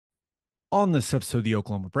On this episode of the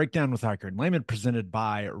Oklahoma Breakdown with Ikard and Lehman, presented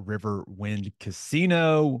by Riverwind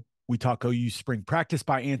Casino, we talk OU spring practice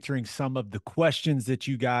by answering some of the questions that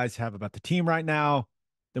you guys have about the team right now.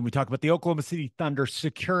 Then we talk about the Oklahoma City Thunder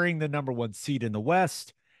securing the number one seed in the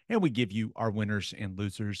West, and we give you our winners and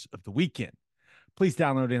losers of the weekend. Please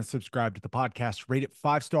download and subscribe to the podcast, rate it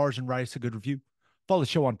 5 stars, and write us a good review. Follow the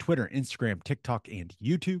show on Twitter, Instagram, TikTok, and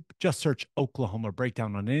YouTube. Just search Oklahoma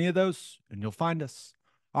Breakdown on any of those, and you'll find us.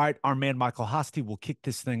 All right, our man Michael Hosty will kick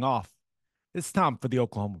this thing off. It's time for the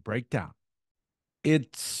Oklahoma Breakdown.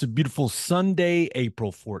 It's a beautiful Sunday,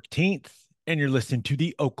 April 14th, and you're listening to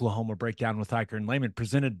the Oklahoma Breakdown with Ikard and Lehman,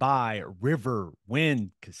 presented by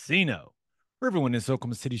Riverwind Casino. Riverwind is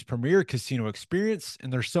Oklahoma City's premier casino experience,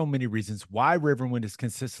 and there's so many reasons why Riverwind is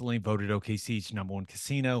consistently voted OKC's number one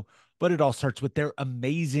casino, but it all starts with their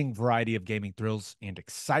amazing variety of gaming thrills and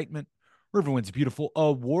excitement. Riverwind's beautiful,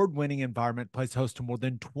 award-winning environment plays host to more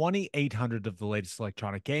than 2,800 of the latest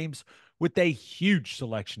electronic games with a huge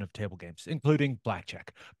selection of table games, including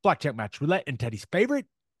blackjack, blackjack match roulette, and Teddy's favorite,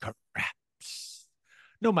 craps.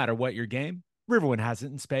 No matter what your game, Riverwind has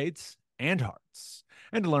it in spades and hearts.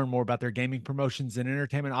 And to learn more about their gaming promotions and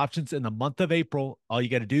entertainment options in the month of April, all you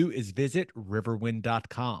got to do is visit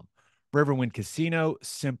riverwind.com. Riverwind Casino,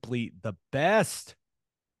 simply the best.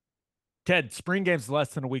 Ted, spring game's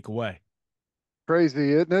less than a week away.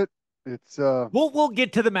 Crazy, isn't it? It's We'll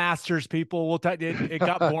get to the Masters, people. It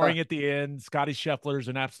got boring at the end. Scottie Scheffler's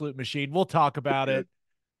an absolute machine. We'll talk about good. it,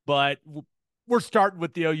 but we're starting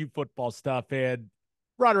with the OU football stuff and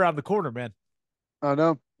right around the corner, man. I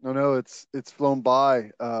know. It's flown by.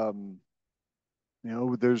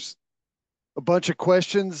 There's a bunch of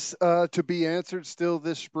questions to be answered still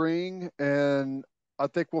this spring, and I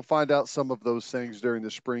think we'll find out some of those things during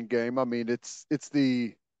the spring game. I mean, it's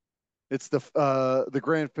the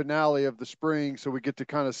grand finale of the spring, so we get to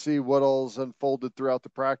kind of see what all's unfolded throughout the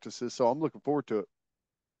practices. So I'm looking forward to it.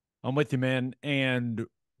 I'm with you, man. And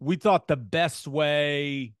we thought the best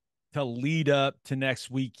way to lead up to next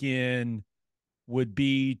weekend would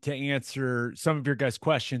be to answer some of your guys'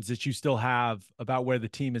 questions that you still have about where the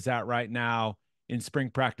team is at right now in spring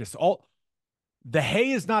practice. All the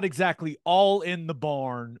hay is not exactly all in the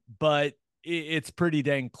barn, but it's pretty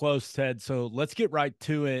dang close, Ted. So let's get right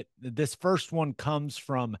to it. This first one comes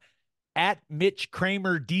from at Mitch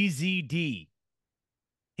Kramer DZD.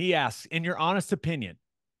 He asks, in your honest opinion,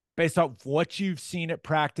 based off what you've seen at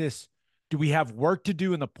practice, do we have work to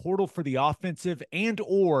do in the portal for the offensive and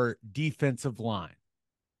or defensive line?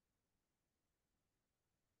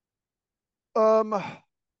 Um,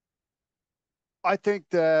 I think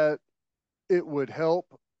that it would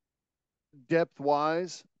help depth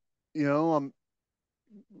wise. You know, I'm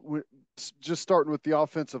just starting with the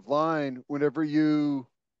offensive line. When you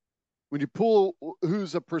pull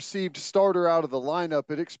who's a perceived starter out of the lineup,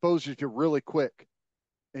 it exposes you really quick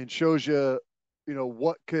and shows you,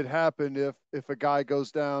 what could happen if a guy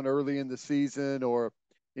goes down early in the season or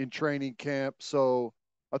in training camp. So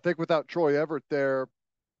I think without Troy Everett there,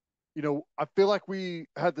 I feel like we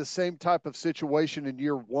had the same type of situation in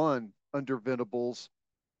year one under Venables,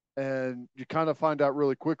 and you kind of find out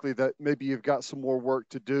really quickly that maybe you've got some more work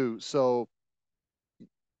to do. So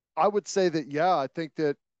I would say that, yeah, I think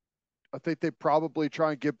they probably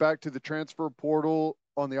try and get back to the transfer portal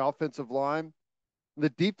on the offensive line. The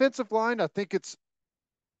defensive line, I think it's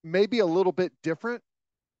maybe a little bit different.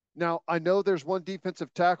 Now, I know there's one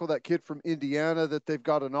defensive tackle, that kid from Indiana, that they've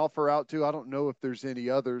got an offer out to. I don't know if there's any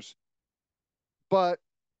others, but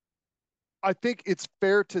I think it's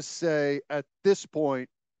fair to say at this point,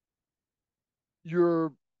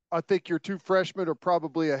 you're, I think your two freshmen are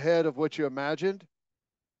probably ahead of what you imagined.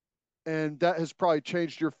 And that has probably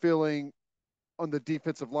changed your feeling on the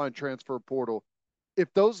defensive line transfer portal.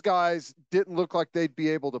 If those guys didn't look like they'd be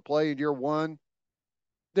able to play in year one,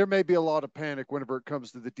 there may be a lot of panic whenever it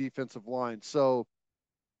comes to the defensive line. So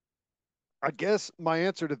I guess my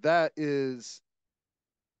answer to that is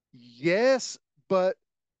yes, but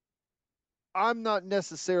I'm not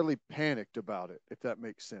necessarily panicked about it, if that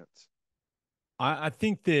makes sense. I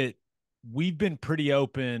think that we've been pretty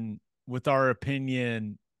open with our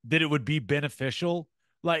opinion that it would be beneficial.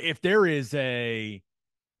 Like if there's a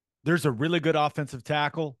really good offensive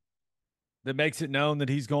tackle that makes it known that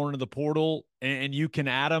he's going to the portal and you can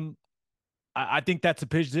add him. I think that's a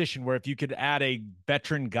position where if you could add a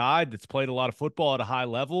veteran guy that's played a lot of football at a high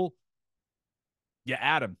level, you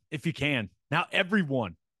add him if you can. Now, every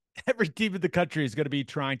team in the country is going to be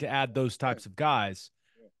trying to add those Right. types of guys.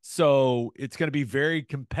 So it's going to be very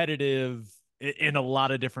competitive in a lot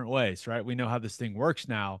of different ways, right? We know how this thing works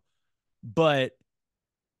now. But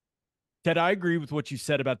Ted, I agree with what you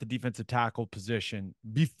said about the defensive tackle position.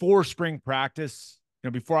 Before spring practice,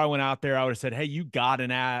 before I went out there, I would have said, "Hey, you got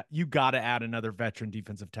to add another veteran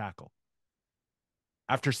defensive tackle."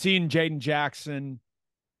 After seeing Jaden Jackson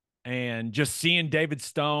and just seeing David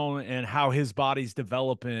Stone and how his body's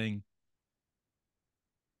developing,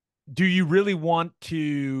 do you really want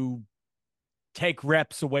to take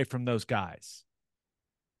reps away from those guys?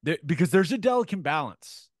 Because there's a delicate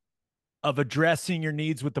balance of addressing your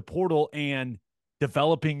needs with the portal and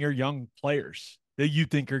developing your young players that you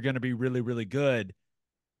think are going to be really, really good.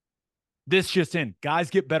 This just in, guys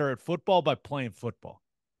get better at football by playing football.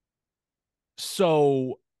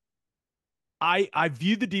 So I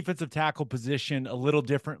view the defensive tackle position a little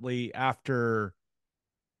differently after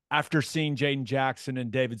seeing Jaden Jackson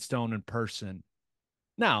and David Stone in person.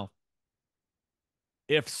 Now,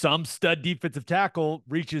 if some stud defensive tackle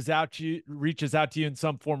reaches out to you in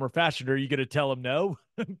some form or fashion, are you going to tell him no?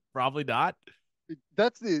 Probably not.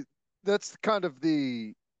 That's kind of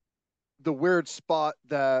the weird spot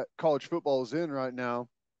that college football is in right now.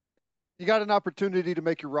 You got an opportunity to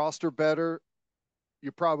make your roster better,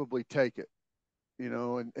 you probably take it,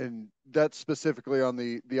 and that's specifically on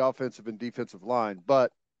the offensive and defensive line.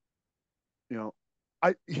 But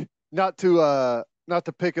I not to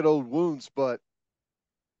pick at old wounds, but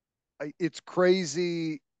it's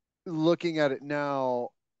crazy looking at it now.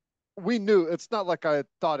 We knew it's not like I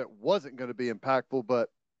thought it wasn't going to be impactful, but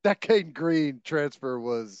that Caden Green transfer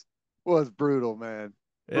was brutal, man.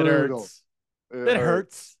 It Brutal. hurts. It It hurt.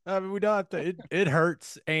 hurts. I mean, we don't have to. It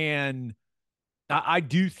hurts, and I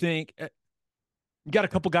do think you got a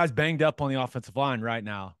couple guys banged up on the offensive line right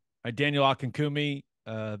now. Daniel Akinkumi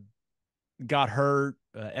got hurt.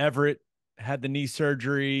 Everett had the knee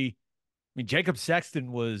surgery. I mean, Jacob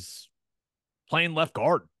Sexton was playing left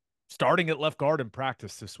guard, starting at left guard in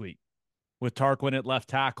practice this week with Tarquin at left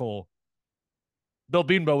tackle. Bill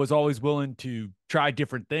Beanbo was always willing to try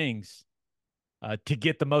different things to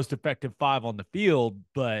get the most effective five on the field.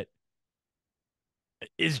 But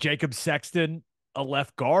is Jacob Sexton a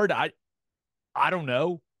left guard? I don't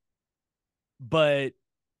know. But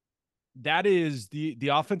that is the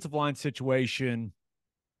offensive line situation.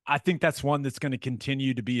 I think that's one that's going to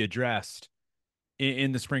continue to be addressed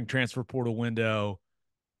in the spring transfer portal window.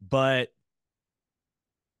 But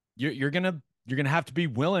you're gonna have to be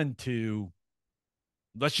willing to.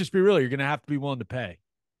 Let's just be real. You're gonna have to be willing to pay.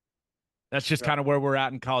 That's just Yeah. kind of where we're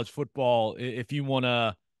at in college football. If you want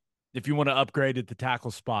to upgrade at the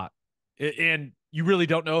tackle spot, and you really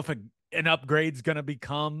don't know if an upgrade's going to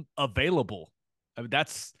become available. I mean,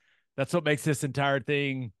 that's what makes this entire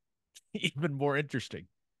thing even more interesting.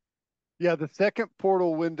 Yeah, the second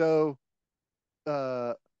portal window,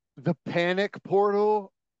 the panic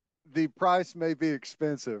portal, the price may be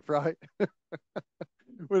expensive, right?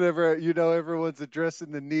 Whenever everyone's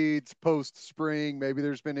addressing the needs post spring, maybe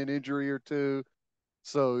there's been an injury or two.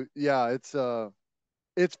 So yeah,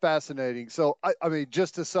 it's fascinating. So I mean,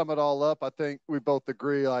 just to sum it all up, I think we both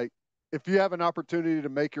agree, like, if you have an opportunity to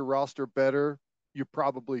make your roster better, you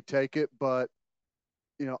probably take it. But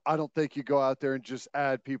I don't think you go out there and just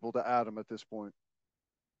add people to add them at this point.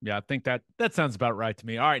 Yeah, I think that sounds about right to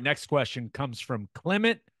me. All right, next question comes from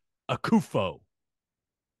Clement Akufo.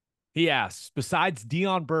 He asks, besides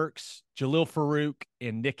Deion Burks, Jalil Farouk,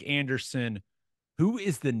 and Nick Anderson, who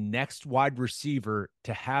is the next wide receiver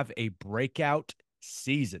to have a breakout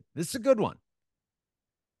season? This is a good one.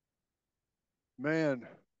 Man,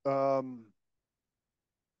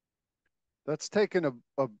 that's taken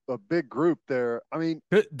a big group there. I mean,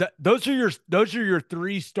 Those are your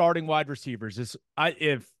three starting wide receivers.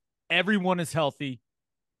 If everyone is healthy,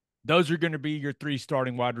 those are going to be your three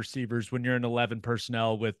starting wide receivers when you're in 11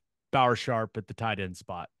 personnel with Bauer Sharp at the tight end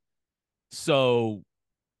spot. So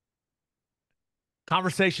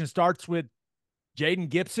conversation starts with Jaden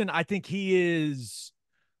Gibson. I think he is.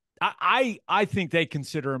 I think they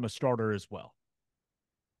consider him a starter as well.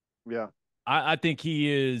 yeah, I think he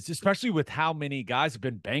is, especially with how many guys have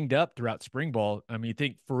been banged up throughout spring ball. I mean, you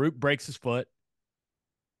think Farouk breaks his foot.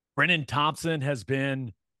 Brennan Thompson has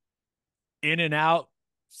been in and out,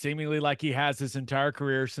 seemingly like he has his entire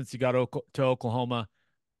career since he got to Oklahoma.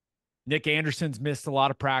 Nick Anderson's missed a lot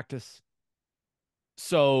of practice.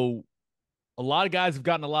 So a lot of guys have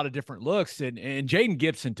gotten a lot of different looks. And Jaden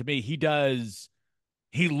Gibson, to me,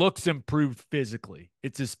 he looks improved physically.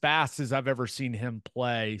 It's as fast as I've ever seen him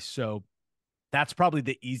play. So that's probably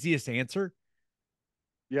the easiest answer.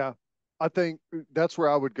 yeah. I think that's where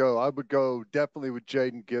I would go. I would go definitely with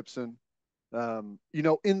Jaden Gibson.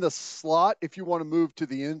 In the slot, if you want to move to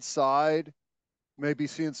the inside, maybe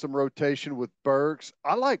seeing some rotation with Burks.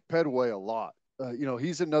 I like Pedway a lot.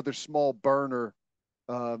 he's another small burner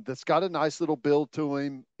that's got a nice little build to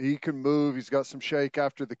him. He can move. He's got some shake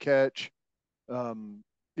after the catch. Um,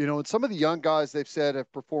 and some of the young guys they've said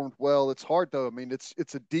have performed well. It's hard though. I mean,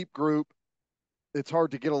 it's a deep group. It's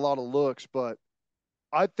hard to get a lot of looks, but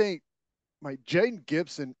I think my Jaden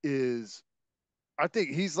Gibson is. I think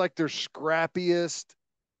he's like their scrappiest.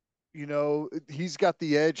 He's got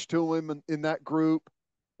the edge to him in that group.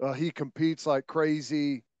 He competes like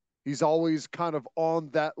crazy. He's always kind of on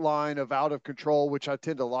that line of out of control, which I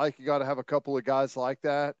tend to like. You got to have a couple of guys like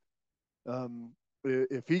that.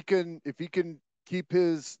 If he can keep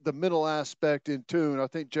the mental aspect in tune, I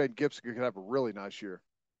think Jaden Gibson could have a really nice year.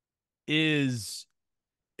 Is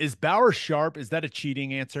Bauer sharp? Is that a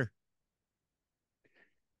cheating answer?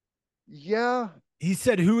 Yeah, He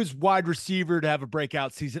said who is wide receiver to have a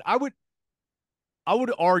breakout season. I would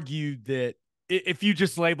argue that if you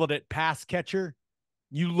just labeled it pass catcher,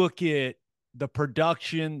 you look at the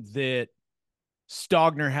production that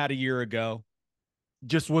Stogner had a year ago,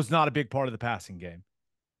 just was not a big part of the passing game.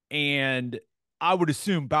 And I would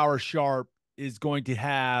assume Bauer Sharp is going to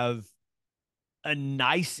have a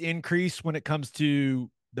nice increase when it comes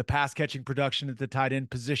to the pass catching production at the tight end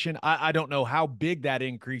position. I don't know how big that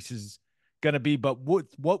increase is going to be, but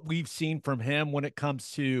what we've seen from him when it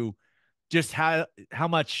comes to just how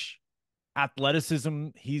much athleticism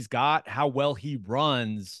he's got, how well he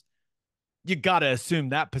runs, you got to assume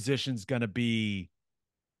that position's going to be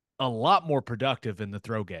a lot more productive in the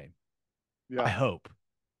throw game. I yeah. hope.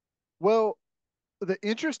 Well, the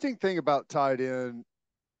interesting thing about tight end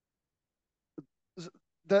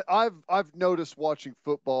that I've noticed watching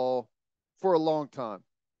football for a long time,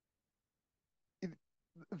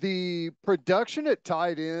 the production at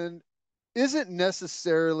tight end isn't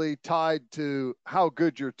necessarily tied to how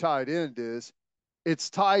good your tight end is. It's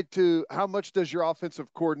tied to how much does your offensive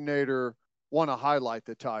coordinator want to highlight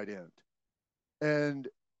the tight end. And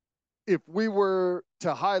if we were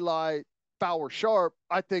to highlight Bauer Sharp,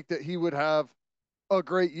 I think that he would have a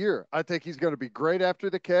great year. I think he's going to be great after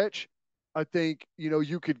the catch. I think,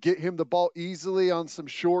 you could get him the ball easily on some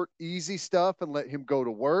short, easy stuff and let him go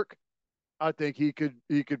to work. I think he could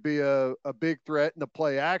be a big threat in the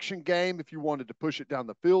play action game if you wanted to push it down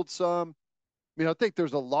the field some. I mean, I think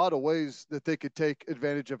there's a lot of ways that they could take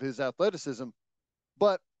advantage of his athleticism,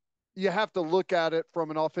 but you have to look at it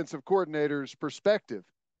from an offensive coordinator's perspective.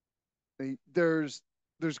 There's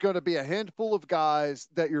there's going to be a handful of guys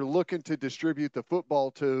that you're looking to distribute the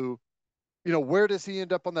football to. Where does he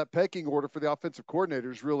end up on that pecking order for the offensive coordinator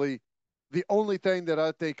is really the only thing that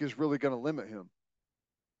I think is really going to limit him.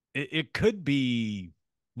 It could be,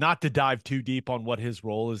 not to dive too deep on what his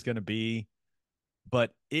role is going to be,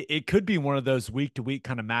 but it could be one of those week to week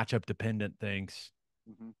kind of matchup dependent things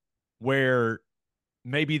Mm-hmm. where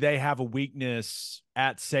maybe they have a weakness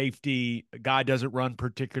at safety. A guy doesn't run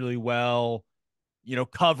particularly well.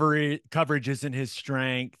 Coverage isn't his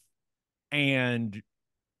strength. And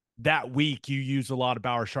that week you use a lot of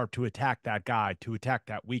Bauer Sharp to attack that guy, to attack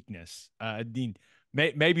that weakness. I mean,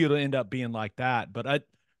 maybe it'll end up being like that, but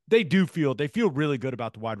they feel really good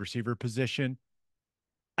about the wide receiver position.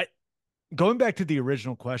 I, Going back to the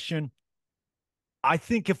original question, I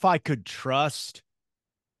think if I could trust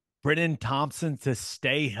Brennan Thompson to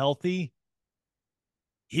stay healthy,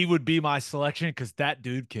 he would be my selection because that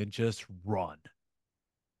dude can just run.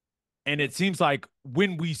 And Yeah. it seems like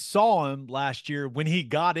when we saw him last year, when he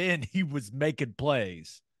got in, he was making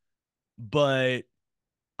plays. But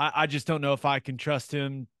I just don't know if I can trust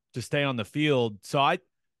him to stay on the field. So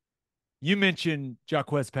you mentioned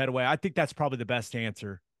Jaquez Petaway. I think that's probably the best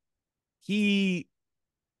answer. He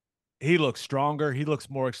he looks stronger. He looks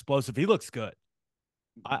more explosive. He looks good.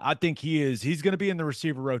 Mm-hmm. I think he is. He's going to be in the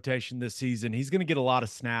receiver rotation this season. He's going to get a lot of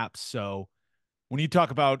snaps. So when you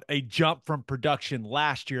talk about a jump from production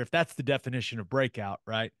last year, if that's the definition of breakout,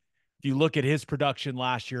 right? If you look at his production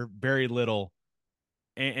last year, very little,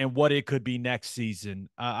 and what it could be next season,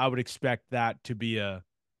 I would expect that to be a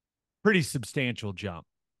pretty substantial jump.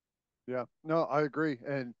 Yeah. No, I agree.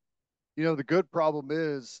 And the good problem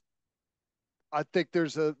is I think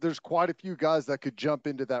there's quite a few guys that could jump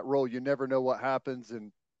into that role. You never know what happens.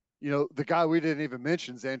 And the guy we didn't even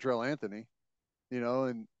mention is Andrell Anthony,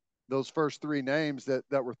 and those first three names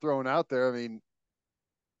that were thrown out there, I mean,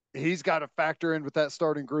 he's got to factor in with that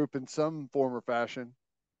starting group in some form or fashion.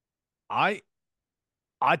 I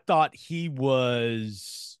I thought he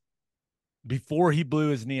was, before he blew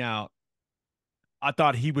his knee out, I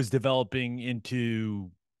thought he was developing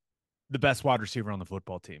into the best wide receiver on the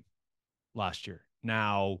football team last year.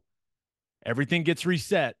 Now, everything gets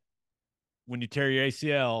reset when you tear your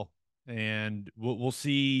ACL, and we'll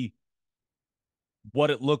see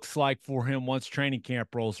what it looks like for him once training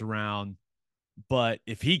camp rolls around. But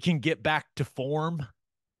if he can get back to form,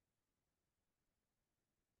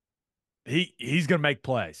 he's going to make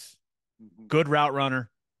plays. Mm-hmm. Good route runner,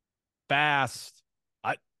 fast.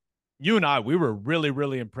 I, you and I, we were really,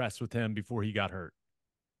 really impressed with him before he got hurt.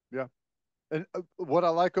 Yeah. And what I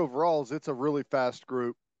like overall is it's a really fast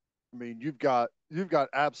group. I mean, you've got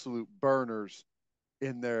absolute burners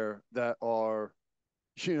in there that are,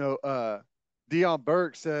 Dion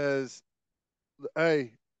Burke says,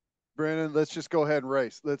 "Hey, Brandon, let's just go ahead and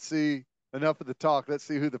race. Let's see enough of the talk. Let's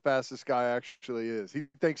see who the fastest guy actually is." He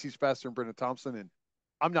thinks he's faster than Brendan Thompson, and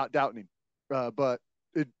I'm not doubting him. But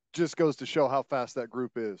it just goes to show how fast that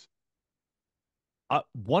group is.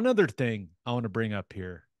 One other thing I want to bring up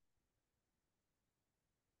here.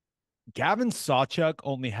 Gavin Sawchuk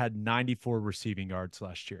only had 94 receiving yards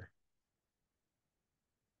last year.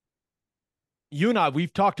 You and I,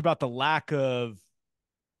 we've talked about the lack of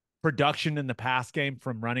production in the pass game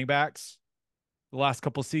from running backs the last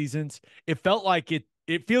couple seasons. It felt like it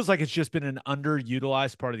feels like it's just been an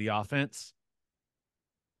underutilized part of the offense.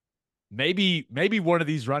 Maybe one of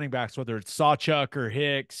these running backs, whether it's Sawchuk or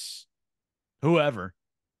Hicks, whoever,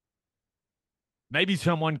 maybe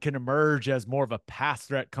someone can emerge as more of a pass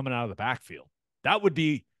threat coming out of the backfield. That would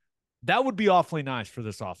be awfully nice for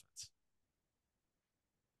this offense.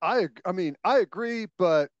 I agree,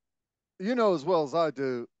 but you know as well as I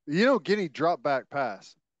do, you don't get any drop back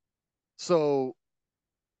pass. So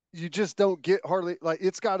you just don't get hardly like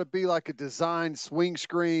it's got to be like a designed swing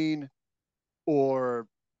screen or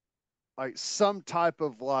like some type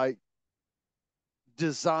of like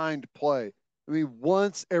designed play. I mean,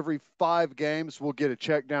 once every 5 games, we'll get a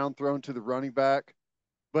check down thrown to the running back.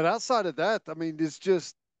 But outside of that, I mean, it's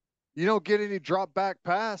just you don't get any drop back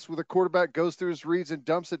pass where the quarterback goes through his reads and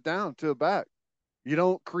dumps it down to a back. You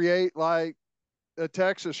don't create like a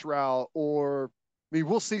Texas route or I mean,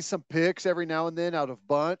 we'll see some picks every now and then out of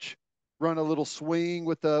bunch, run a little swing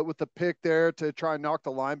with the pick there to try and knock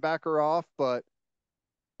the linebacker off, but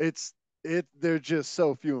it's they're just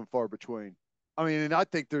so few and far between. I mean, and I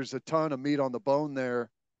think there's a ton of meat on the bone there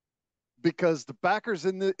because the backers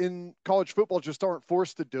in college football just aren't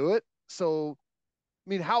forced to do it. So, I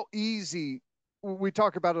mean, how easy we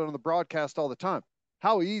talk about it on the broadcast all the time.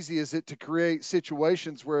 How easy is it to create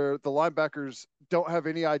situations where the linebackers don't have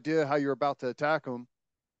any idea how you're about to attack them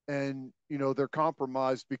and, they're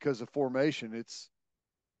compromised because of formation?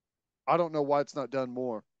 I don't know why it's not done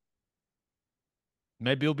more.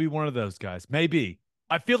 Maybe he'll be one of those guys. Maybe.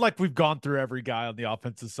 I feel like we've gone through every guy on the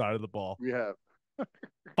offensive side of the ball. We have.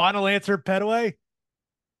 Final answer, Petaway?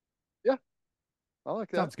 Yeah, I like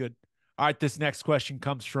that. Sounds good. All right, this next question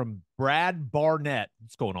comes from Brad Barnett.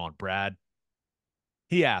 What's going on, Brad?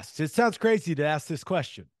 He asks, it sounds crazy to ask this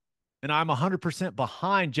question, and I'm 100%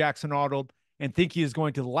 behind Jackson Arnold and think he is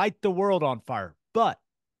going to light the world on fire. But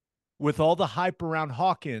with all the hype around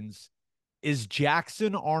Hawkins, is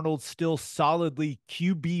Jackson Arnold still solidly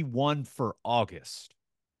QB1 for August?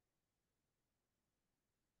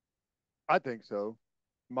 I think so.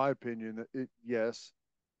 My opinion, yes.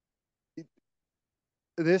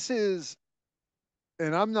 This is,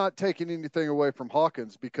 and I'm not taking anything away from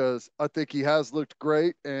Hawkins because I think he has looked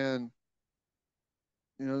great. And,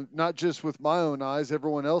 not just with my own eyes,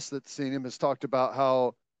 everyone else that's seen him has talked about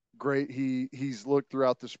how great he's looked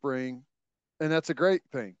throughout the spring. And that's a great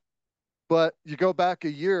thing. But you go back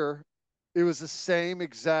a year, it was the same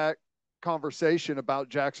exact conversation about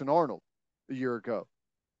Jackson Arnold a year ago.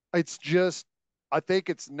 It's just, I think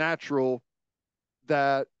it's natural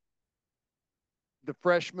that the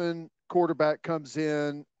freshman quarterback comes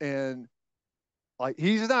in and like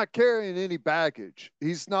he's not carrying any baggage.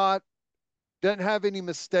 He's not doesn't have any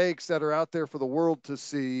mistakes that are out there for the world to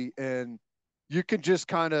see, and you can just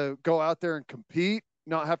kind of go out there and compete,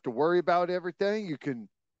 not have to worry about everything. You can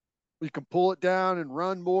pull it down and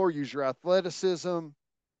run more, use your athleticism.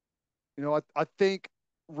 I think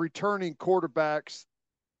returning quarterbacks,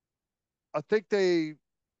 I think they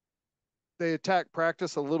attack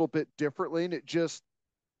practice a little bit differently, and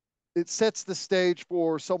it sets the stage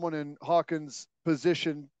for someone in Hawkins'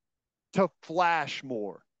 position to flash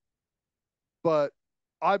more. But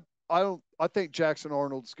I I think Jackson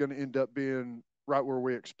Arnold's going to end up being right where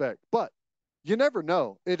we expect. But you never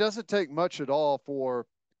know. It doesn't take much at all for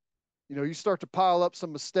you start to pile up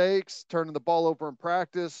some mistakes, turning the ball over in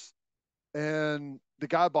practice, and the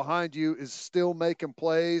guy behind you is still making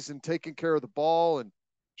plays and taking care of the ball and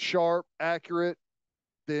sharp, accurate,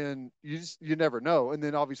 then you never know. And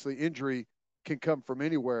then obviously injury can come from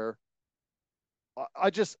anywhere. I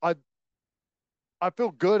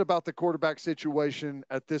feel good about the quarterback situation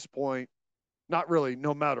at this point. Not really,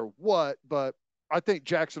 no matter what, but I think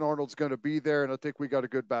Jackson Arnold's going to be there, and I think we got a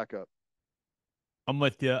good backup. I'm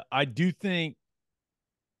with you. I do think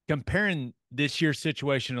comparing this year's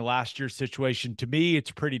situation to last year's situation, to me,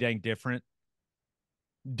 it's pretty dang different.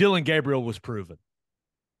 Dylan Gabriel was proven.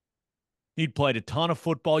 He'd played a ton of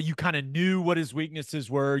football. You kind of knew what his weaknesses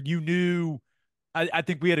were. You knew, I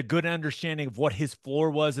think we had a good understanding of what his floor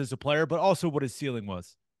was as a player, but also what his ceiling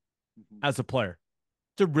was Mm-hmm. as a player.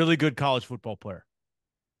 It's a really good college football player.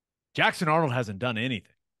 Jackson Arnold hasn't done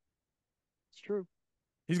anything. It's true.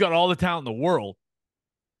 He's got all the talent in the world.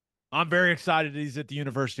 I'm very excited that he's at the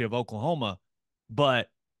University of Oklahoma, but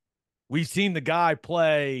we've seen the guy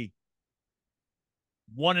play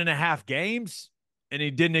 1.5 games and he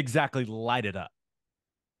didn't exactly light it up.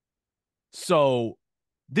 So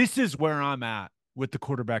this is where I'm at with the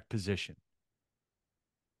quarterback position.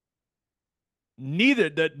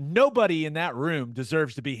 Nobody in that room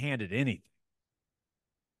deserves to be handed anything.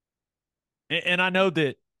 And I know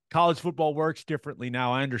that college football works differently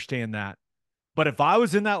now. I understand that. But if I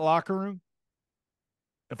was in that locker room,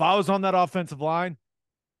 if I was on that offensive line,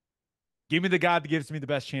 give me the guy that gives me the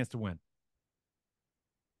best chance to win.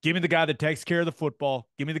 Give me the guy that takes care of the football.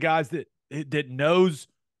 Give me the guys that knows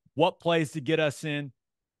what plays to get us in.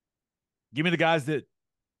 Give me the guys that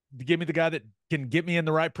give me the guy that can get me in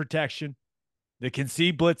the right protection, that can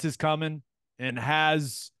see blitzes coming and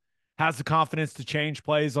has the confidence to change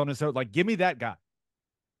plays on his own. Like, give me that guy.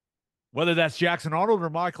 Whether that's Jackson Arnold or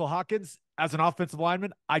Michael Hawkins as an offensive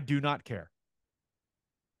lineman, I do not care.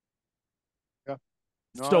 Yeah.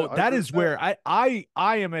 No, So I that agree is with that. where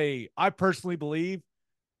I personally believe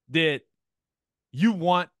that you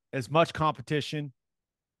want as much competition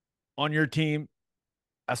on your team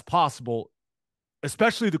as possible,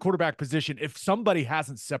 especially the quarterback position, if somebody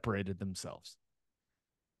hasn't separated themselves.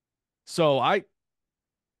 So I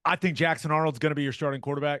think Jackson Arnold's going to be your starting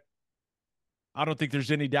quarterback. I don't think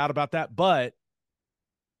there's any doubt about that, but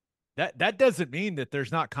that doesn't mean that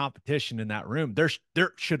there's not competition in that room. There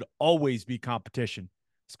should always be competition,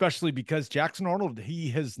 especially because Jackson Arnold, he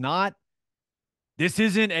has not. This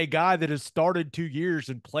isn't a guy that has started 2 years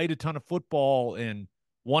and played a ton of football and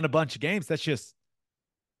won a bunch of games. That's just,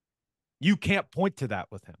 you can't point to that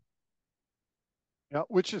with him. Yeah,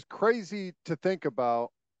 which is crazy to think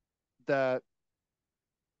about that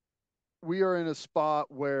we are in a spot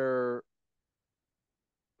where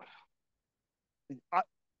I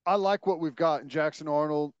I like what we've got in Jackson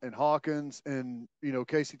Arnold and Hawkins, and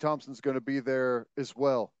Casey Thompson's going to be there as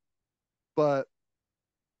well. But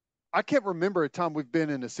I can't remember a time we've been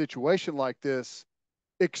in a situation like this,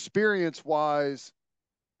 experience wise,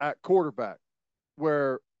 at quarterback,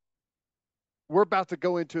 where we're about to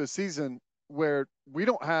go into a season where we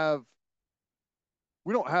don't have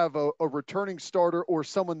a returning starter or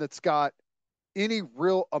someone that's got any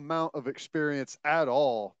real amount of experience at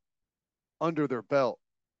all under their belt.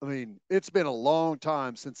 I mean, it's been a long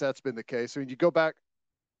time since that's been the case. I mean, you go back,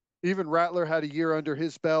 even Rattler had a year under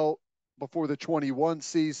his belt before the 21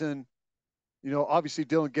 season. Obviously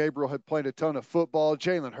Dylan Gabriel had played a ton of football.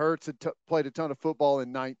 Jalen Hurts had played a ton of football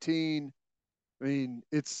in 19. I mean,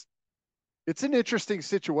 it's an interesting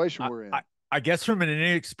situation I, we're I, in. I guess from an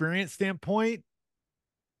inexperienced standpoint,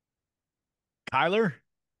 Kyler,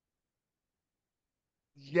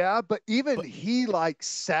 Yeah, but even but he like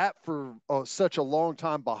sat for such a long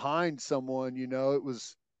time behind someone. It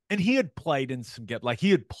was and he had played in some get like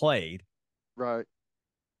he had played, right.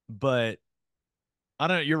 but I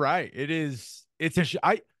don't know. You're right. It's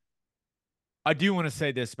I do want to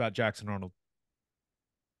say this about Jackson Arnold.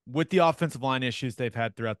 With the offensive line issues they've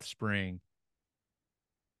had throughout the spring,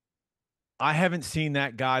 I haven't seen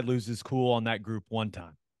that guy lose his cool on that group one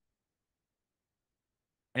time.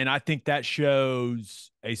 And I think that shows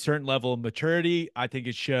a certain level of maturity. I think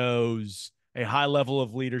it shows a high level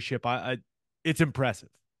of leadership. It's impressive.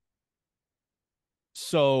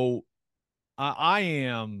 So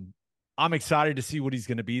I'm excited to see what he's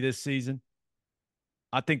going to be this season.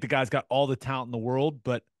 I think the guy's got all the talent in the world,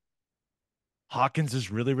 but Hawkins is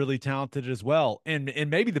really, really talented as well. And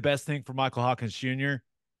maybe the best thing for Michael Hawkins Jr.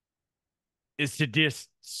 is to just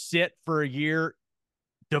sit for a year,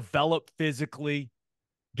 develop physically,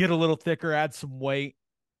 get a little thicker, add some weight.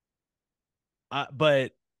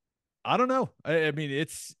 But I don't know. I mean,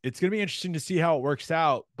 it's going to be interesting to see how it works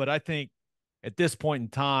out. But I think at this point in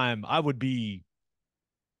time, I'd be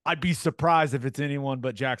surprised if it's anyone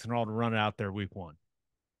but Jackson Arnold to run it out there week one.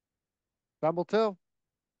 Time will tell.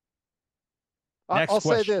 Next I'll say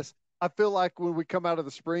question. this: I feel like when we come out of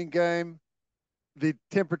the spring game, the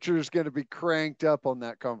temperature is going to be cranked up on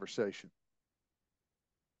that conversation.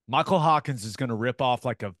 Michael Hawkins is going to rip off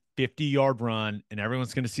like a 50-yard run, and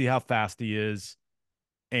everyone's going to see how fast he is.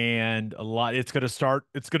 And it's going to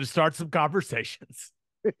start some conversations.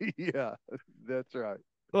 Yeah, that's right.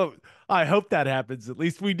 Well, I hope that happens. At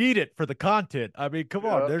least we need it for the content. I mean, come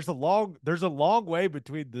on. Yeah. There's a long way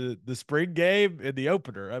between the spring game and the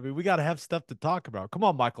opener. I mean, we got to have stuff to talk about. Come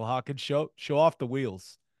on, Michael Hawkins, show off the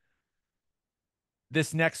wheels.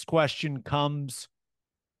 This next question comes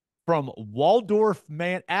from Waldorf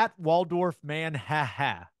man at Waldorf man. Ha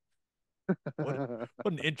ha. What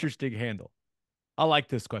what an interesting handle. I like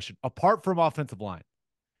this question. Apart from offensive line,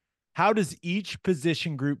 how does each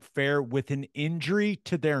position group fare with an injury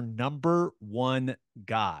to their number one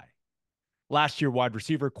guy? Last year, wide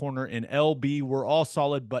receiver, corner, and LB were all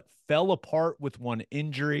solid, but fell apart with one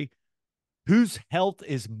injury. Whose health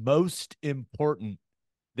is most important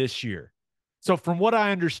this year? So, from what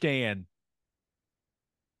I understand,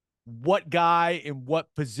 what guy in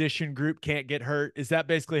what position group can't get hurt? Is that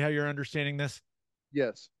basically how you're understanding this?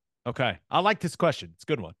 Yes. Okay. I like this question. It's a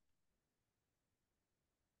good one.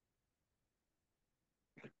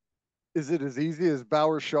 Is it as easy as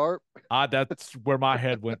Bauer Sharp? That's where my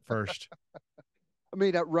head went first. I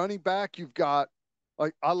mean, at running back, you've got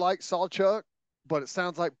like I like Sawchuk, but it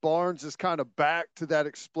sounds like Barnes is kind of back to that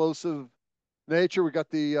explosive nature. We got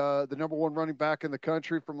the number one running back in the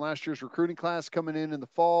country from last year's recruiting class coming in the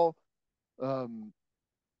fall. Um,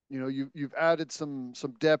 you've added some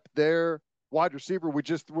depth there. Wide receiver, we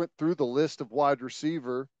just went through the list of wide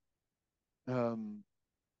receiver. Um,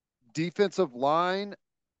 Defensive line,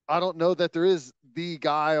 I don't know that there is the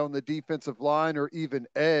guy on the defensive line or even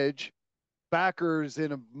edge. Backers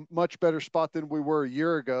in a much better spot than we were a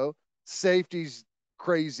year ago. Safety's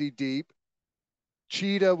crazy deep.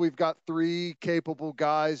 Cheetah, we've got three capable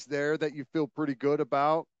guys there that you feel pretty good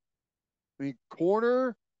about. I mean,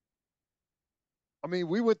 corner, I mean,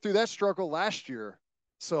 we went through that struggle last year.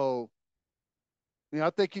 So, I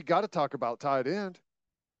think you got to talk about tight end.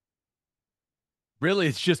 Really,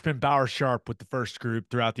 it's just been Bauer Sharp with the first group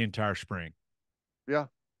throughout the entire spring. Yeah.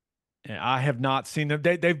 And I have not seen them.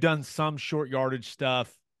 They've done some short yardage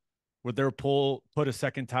stuff where they're put a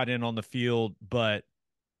second tight end on the field, but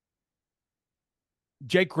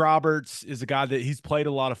Jake Roberts is a guy that he's played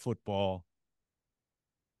a lot of football,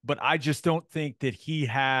 but I just don't think that he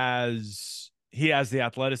has the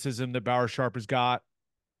athleticism that Bauer Sharp has got.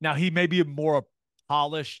 Now he may be more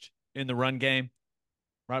polished in the run game,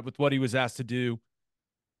 right, with what he was asked to do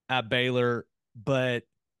at Baylor, but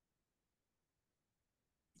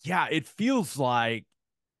yeah, it feels like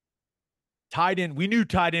tight end. We knew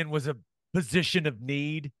tight end was a position of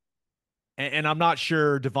need, and I'm not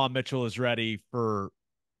sure Devon Mitchell is ready for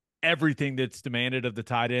everything that's demanded of the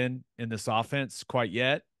tight end in this offense quite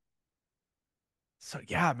yet. So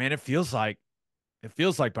yeah, man, it feels like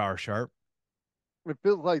Power Sharp. It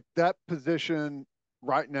feels like that position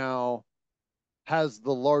right now has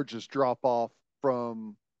the largest drop off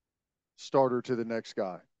from starter to the next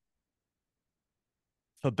guy.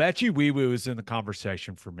 Fabechi Wee is in the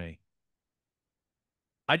conversation for me.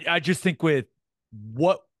 I just think with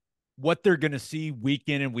what what they're going to see week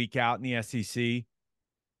in and week out in the SEC,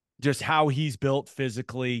 just how he's built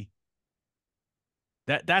physically.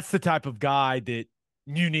 That's the type of guy that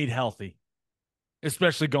you need healthy,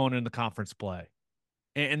 especially going into conference play.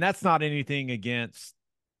 And that's not anything against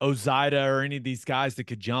Ozida or any of these guys that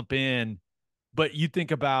could jump in. But you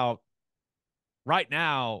think about right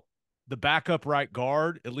now, the backup right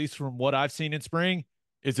guard, at least from what I've seen in spring,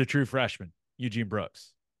 is a true freshman, Eugene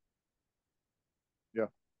Brooks. Yeah.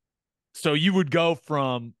 So you would go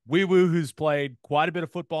from Wee Woo, who's played quite a bit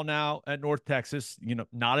of football now at North Texas,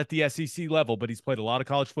 not at the SEC level, but he's played a lot of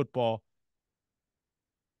college football.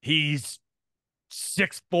 He's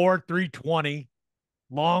 6'4", 320,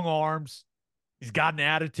 long arms. He's got an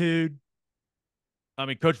attitude. I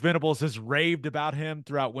mean, Coach Venables has raved about him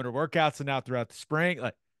throughout winter workouts and now throughout the spring.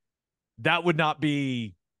 Like that would not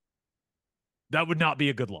be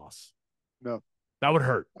a good loss. No. That would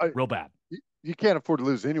hurt real bad. You can't afford to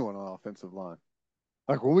lose anyone on offensive line.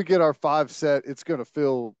 Like when we get our five set, it's going to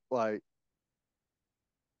feel like,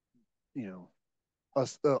 you know,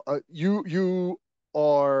 you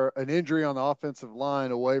are an injury on the offensive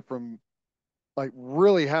line away from like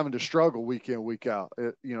really having to struggle week in, week out.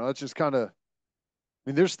 It's just kind of, I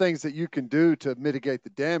mean, there's things that you can do to mitigate the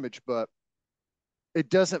damage, but it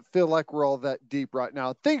doesn't feel like we're all that deep right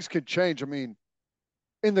now. Things could change. I mean,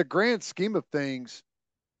 in the grand scheme of things,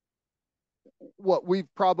 what we've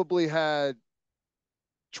probably had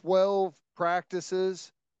 12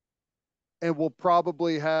 practices and we'll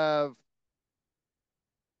probably have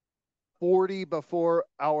 40 before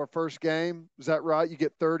our first game. Is that right? You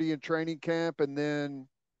get 30 in training camp and then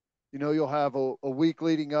You'll have a week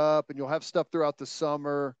leading up and you'll have stuff throughout the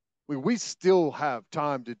summer. We still have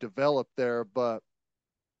time to develop there, but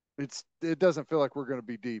it doesn't feel like we're going to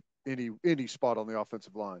be deep any spot on the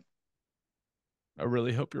offensive line. I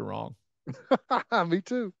really hope you're wrong. Me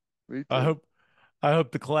too. Me I too. hope I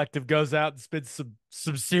hope the collective goes out and spends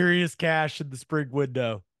some serious cash in the spring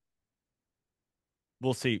window.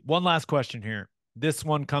 We'll see. One last question here. This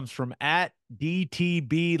one comes from at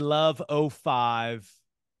DTB Love 05.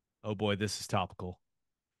 Oh boy, this is topical.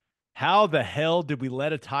 How the hell did we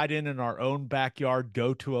let a tight end in our own backyard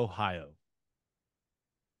go to Ohio?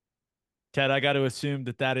 Ted, I got to assume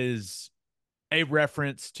that that is a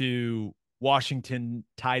reference to Washington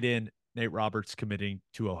tight end Nate Roberts committing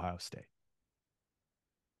to Ohio State.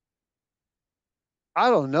 I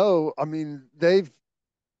don't know. I mean, they've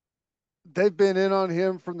been in on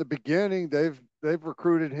him from the beginning. They've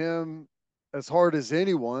recruited him as hard as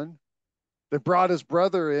anyone. They brought his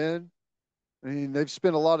brother in. I mean, they've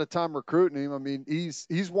spent a lot of time recruiting him. I mean,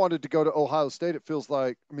 he's wanted to go to Ohio State. It feels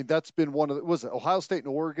like. I mean, that's been one of the, was it Ohio State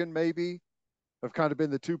and Oregon maybe have kind of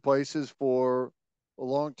been the two places for a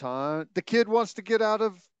long time. The kid wants to get out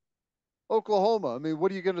of Oklahoma. I mean,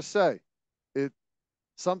 what are you going to say? It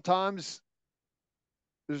sometimes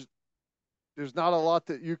there's there's not a lot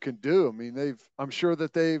that you can do. I mean, I'm sure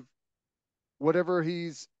that they've whatever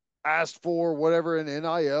he's asked for, whatever in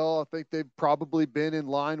NIL, I think they've probably been in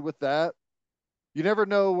line with that. You never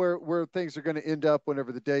know where things are going to end up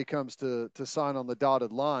whenever the day comes to sign on the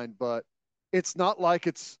dotted line, but it's not like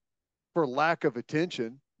it's for lack of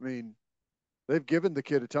attention. I mean, they've given the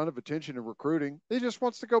kid a ton of attention in recruiting. He just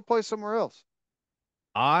wants to go play somewhere else.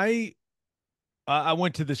 I I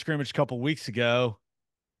went to the scrimmage a couple weeks ago.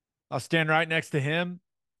 I'll stand right next to him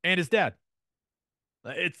and his dad.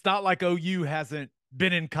 It's not like OU hasn't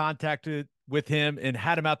been in contact with him and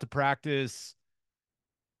had him out to practice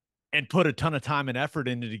and put a ton of time and effort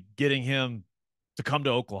into getting him to come to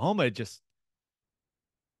Oklahoma. It just,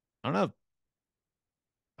 I don't know.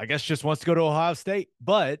 I guess just wants to go to Ohio State.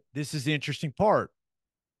 But this is the interesting part.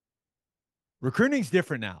 Recruiting's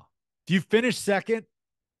different now. If you finish second,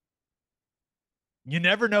 you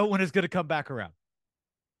never know when it's going to come back around.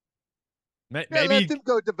 Yeah, let Maybe, them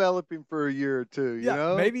go developing for a year or two, you yeah,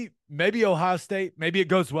 know? maybe Ohio State, maybe it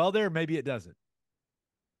goes well there, maybe it doesn't.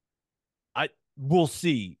 I We'll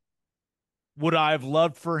see. Would I have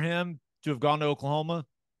loved for him to have gone to Oklahoma?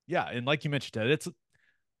 Yeah, and like you mentioned, Ted, it's a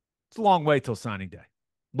long way till signing day.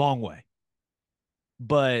 Long way.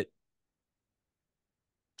 But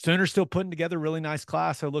Sooners still putting together a really nice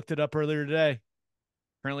class. I looked it up earlier today.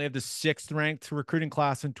 Currently have the sixth ranked recruiting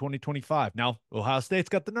class in 2025. Now, Ohio State's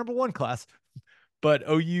got the number one class, but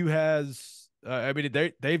OU has, I mean,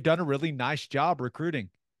 they've done a really nice job recruiting.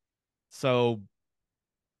 So,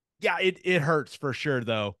 yeah, it hurts for sure,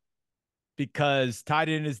 though, because tight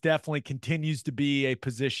end is definitely continues to be a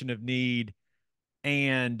position of need.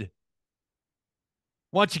 And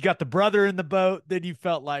once you got the brother in the boat, then you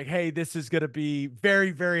felt like, hey, this is going to be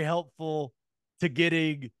very, very helpful to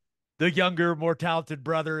getting the younger, more talented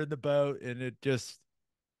brother in the boat. And it just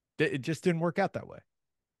didn't work out that way.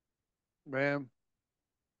 Man,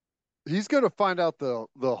 he's going to find out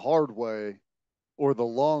the hard way or the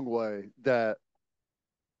long way that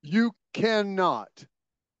you cannot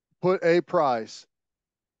put a price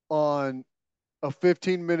on a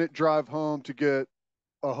 15-minute drive home to get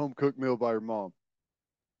a home cooked meal by your mom.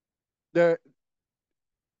 There,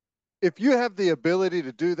 if you have the ability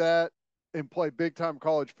to do that and play big time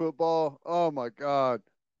college football, oh my God,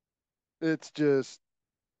 it's just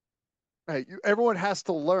hey, everyone has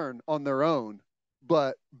to learn on their own,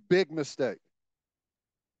 but big mistake.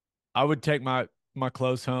 I would take my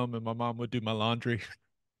clothes home and my mom would do my laundry.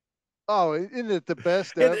 Oh, isn't it the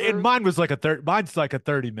best And ever? mine's like a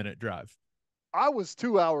 30-minute drive. I was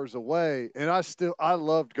 2 hours away, and I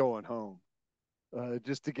loved going home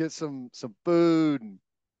just to get some food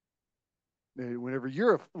and whenever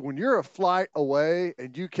when you're a flight away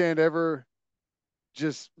and you can't ever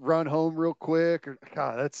just run home real quick or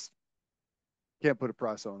God, that's can't put a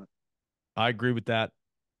price on it. I agree with that.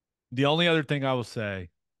 The only other thing I will say,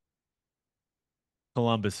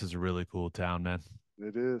 Columbus is a really cool town, man.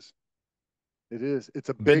 It is. It is. It's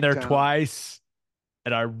a Been big there town. twice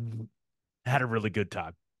and I had a really good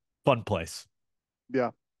time. Fun place. Yeah.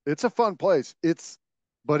 It's a fun place.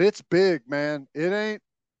 But it's big, man. It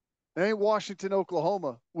ain't Washington,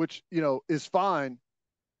 Oklahoma, which, is fine.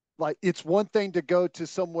 Like it's one thing to go to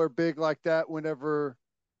somewhere big like that whenever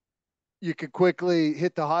you can quickly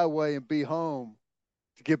hit the highway and be home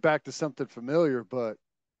to get back to something familiar, but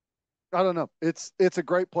I don't know. It's a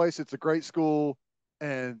great place. It's a great school.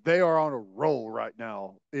 and they are on a roll right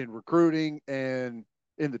now in recruiting and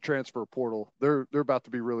in the transfer portal. They're about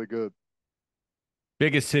to be really good.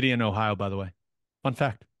 Biggest city in Ohio, by the way. Fun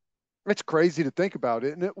fact. It's crazy to think about,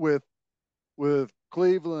 isn't it? With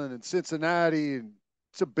Cleveland and Cincinnati, and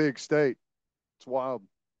it's a big state. It's wild.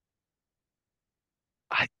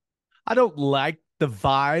 I I don't like the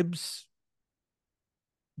vibes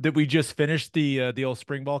that we just finished the old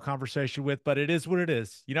spring ball conversation with, but it is what it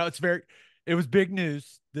is. It was big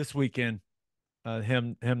news this weekend.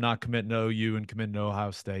 Him not committing to OU and committing to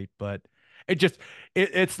Ohio State, but it just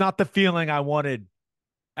it's not the feeling I wanted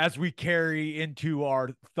as we carry into our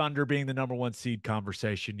Thunder being the number one seed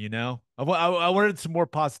conversation. I wanted some more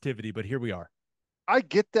positivity, but here we are. I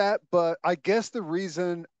get that, but I guess the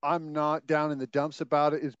reason I'm not down in the dumps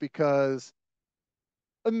about it is because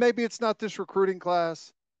maybe it's not this recruiting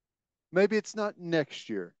class, maybe it's not next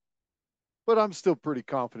year, but I'm still pretty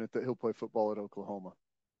confident that he'll play football at Oklahoma.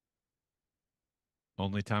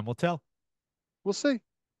 Only time will tell. We'll see.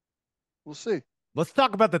 We'll see. Let's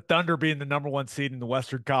talk about the Thunder being the number one seed in the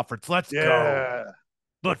Western Conference. Let's go. Yeah.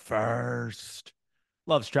 But first,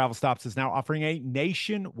 Love's Travel Stops is now offering a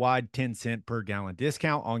nationwide 10-cent per gallon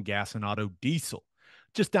discount on gas and auto diesel.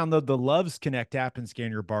 Just download the Love's Connect app and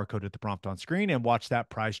scan your barcode at the prompt on screen and watch that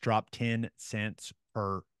price drop 10 cents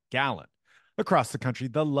per gallon. Across the country,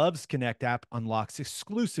 the Love's Connect app unlocks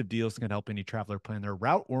exclusive deals that can help any traveler plan their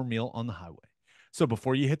route or meal on the highway. So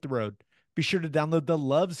before you hit the road, be sure to download the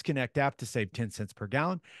Love's Connect app to save 10 cents per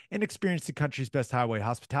gallon and experience the country's best highway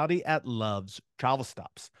hospitality at Love's Travel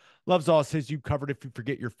Stops. Love's also has you covered if you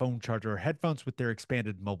forget your phone charger or headphones with their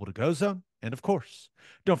expanded mobile to go zone. And of course,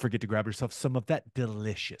 don't forget to grab yourself some of that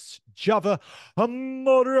delicious Java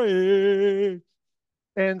Amore.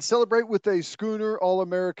 And celebrate with a Schooner All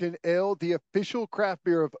American Ale, the official craft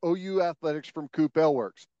beer of OU Athletics from Coop Ale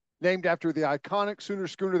Works. Named after the iconic Sooner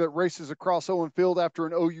schooner that races across Owen Field after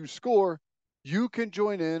an OU score, you can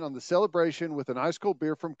join in on the celebration with an ice cold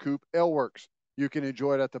beer from Coop Ale Works. You can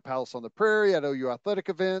enjoy it at the Palace on the Prairie, at OU athletic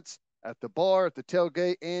events, at the bar, at the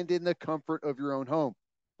tailgate, and in the comfort of your own home.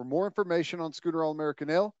 For more information on Schooner All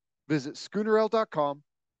American Ale, visit schoonerale.com.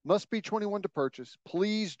 Must be 21 to purchase.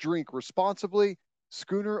 Please drink responsibly.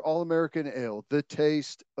 Schooner All American Ale, the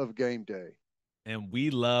taste of game day. And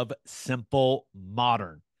we love Simple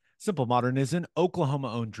Modern. Simple Modern is an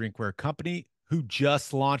Oklahoma owned drinkware company who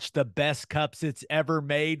just launched the best cups it's ever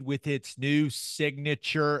made with its new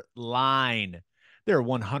signature line. They're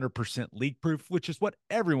 100% leak proof, which is what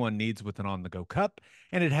everyone needs with an on the go cup.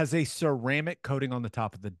 And it has a ceramic coating on the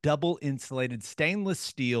top of the double insulated stainless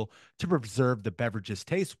steel to preserve the beverage's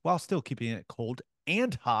taste while still keeping it cold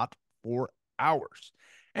and hot for hours.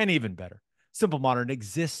 And even better, Simple Modern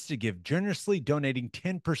exists to give generously, donating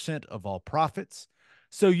 10% of all profits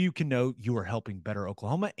so you can know you are helping better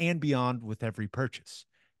Oklahoma and beyond with every purchase.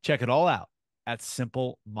 Check it all out at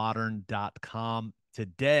simplemodern.com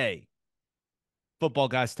today. Football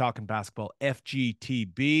Guys Talking Basketball,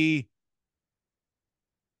 FGTB.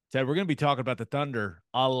 Ted, we're going to be talking about the Thunder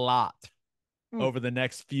a lot over the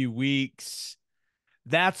next few weeks.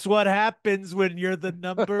 That's what happens when you're the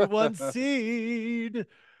number one seed.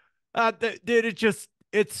 Dude,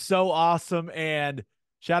 it's so awesome. And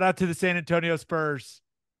shout out to the San Antonio Spurs.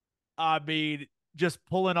 I mean, just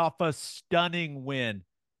pulling off a stunning win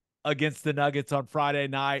against the Nuggets on Friday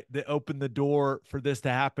night that opened the door for this to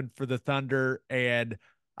happen for the Thunder. And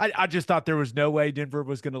I just thought there was no way Denver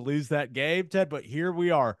was going to lose that game, Ted. But here we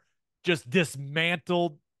are, just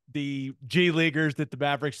dismantled the G Leaguers that the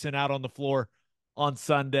Mavericks sent out on the floor on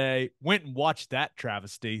Sunday. Went and watched that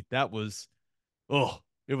travesty. That was,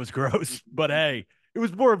 it was gross. But hey, it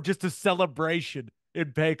was more of just a celebration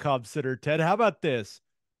in Paycom Center. Ted, how about this?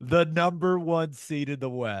 The number one seed in the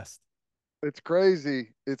West. It's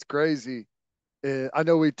crazy. It's crazy. I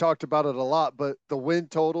know we talked about it a lot, but the win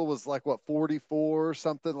total was like what, 44,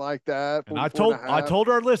 something like that. And I told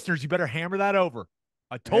our listeners, you better hammer that over.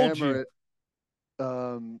 I told hammer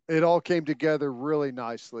you. It. It all came together really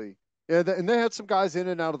nicely. Yeah, and they had some guys in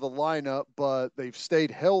and out of the lineup, but they've stayed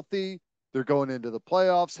healthy. They're going into the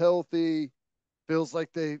playoffs healthy. Feels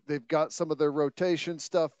like they've got some of their rotation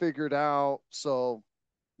stuff figured out. So,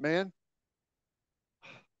 man,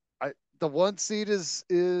 the one seed is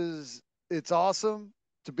it's awesome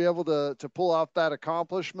to be able to pull off that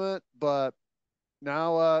accomplishment, but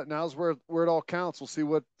now's where it all counts. We'll see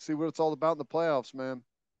what it's all about in the playoffs, man.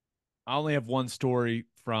 I only have one story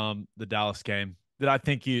from the Dallas game that I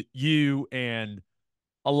think you and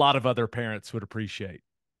a lot of other parents would appreciate.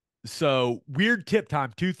 So weird tip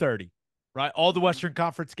time, 2:30, right? All the Western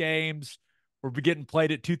Conference games were getting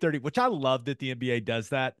played at 2:30, which I love that the NBA does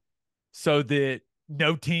that so that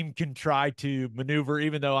no team can try to maneuver,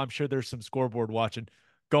 even though I'm sure there's some scoreboard watching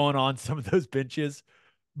going on some of those benches.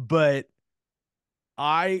 But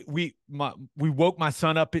we woke my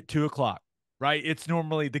son up at 2 o'clock, right? It's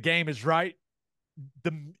normally the game is right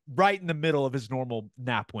in the middle of his normal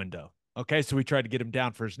nap window. Okay. So we tried to get him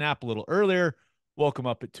down for his nap a little earlier, woke him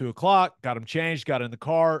up at 2 o'clock, got him changed, got in the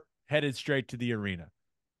car, headed straight to the arena.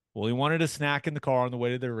 Well, he wanted a snack in the car on the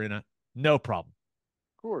way to the arena. No problem.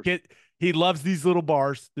 Of course. He loves these little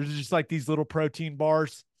bars. There's just like these little protein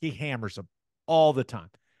bars. He hammers them all the time.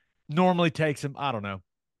 Normally takes him, I don't know,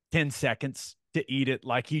 10 seconds to eat it.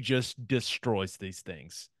 Like he just destroys these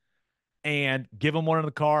things. And give him one in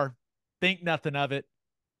the car, think nothing of it,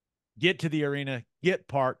 get to the arena, get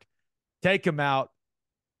parked, take him out,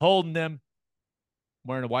 holding them,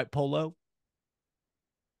 wearing a white polo,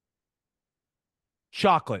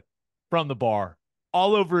 chocolate from the bar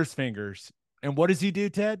all over his fingers. And what does he do,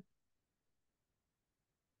 Ted?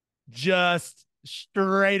 Just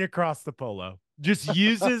straight across the polo. Just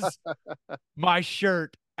uses my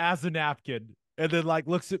shirt as a napkin and then like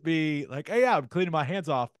looks at me like, hey, yeah, I'm cleaning my hands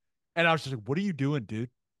off. And I was just like, what are you doing, dude?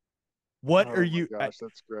 What Oh are my you? gosh,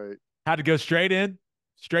 that's great. Had to go straight in,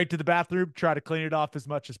 straight to the bathroom, try to clean it off as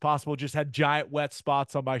much as possible. Just had giant wet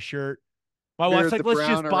spots on my shirt. My wife's Smeared like, the let's brown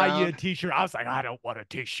just buy you a around. t-shirt. I was like, I don't want a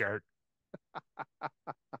t-shirt.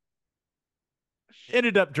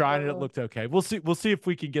 Ended up drying it. It Uh, looked okay. We'll see. We'll see if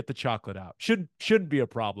we can get the chocolate out. Shouldn't be a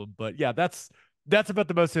problem. But yeah, that's about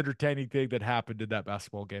the most entertaining thing that happened in that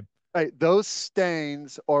basketball game. hey, those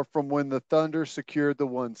stains are from when the Thunder secured the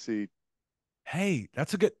 1 seed. Hey,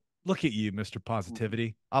 that's a good look at you, Mr. Mhm,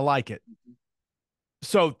 Positivity. I like it. mhm.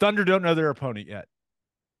 So Thunder don't know their opponent yet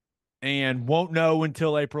and won't know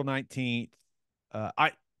until April 19th.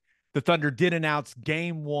 I The Thunder did announce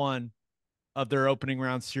game one of their opening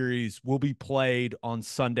round series will be played on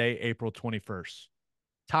Sunday, April 21st.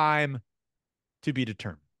 Time to be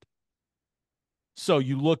determined. So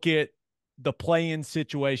you look at the play-in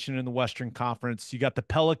situation in the Western Conference. You got the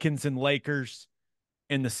Pelicans and Lakers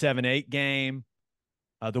in the 7-8 game.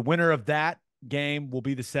 The winner of that game will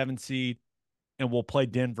be the 7 seed and will play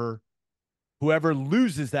Denver. Whoever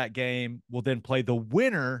loses that game will then play the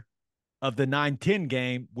winner of the 9-10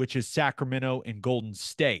 game, which is Sacramento and Golden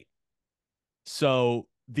State. So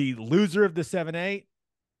the loser of the 7-8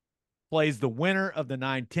 plays the winner of the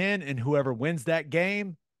 9-10, and whoever wins that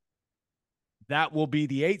game, that will be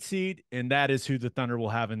the 8 seed, and that is who the Thunder will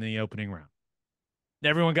have in the opening round.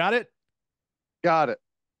 Everyone got it? Got it.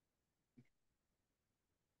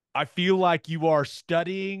 I feel like you are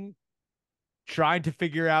studying, trying to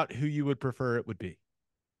figure out who you would prefer it would be.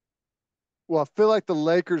 Well, I feel like the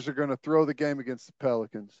Lakers are going to throw the game against the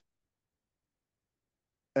Pelicans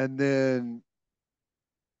and then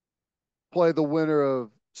play the winner of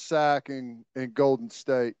Sac and Golden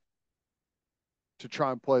State to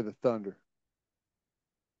try and play the Thunder.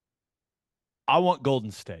 I want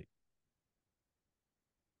Golden State.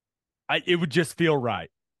 It would just feel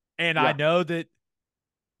right. And I Yeah, know that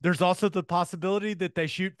there's also the possibility that they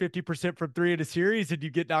shoot 50% from three in a series and you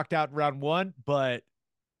get knocked out in round one. But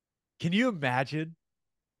can you imagine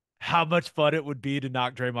how much fun it would be to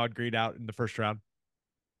knock Draymond Green out in the first round?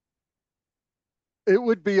 it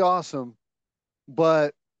would be awesome,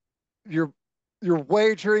 but you're you're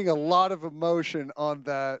wagering a lot of emotion on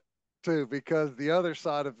that too, because the other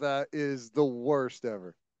side of that is the worst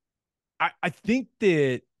ever. I think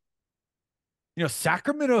that,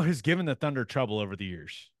 Sacramento has given the Thunder trouble over the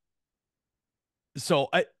years. So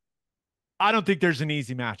I don't think there's an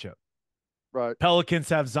easy matchup. Right. Pelicans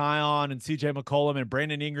have Zion and CJ McCollum, and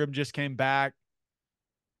Brandon Ingram just came back.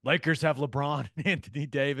 Lakers have LeBron and Anthony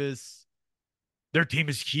Davis. Their team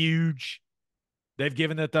is huge. They've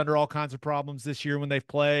given the Thunder all kinds of problems this year when they've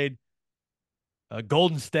played.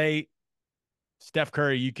 Golden State, Steph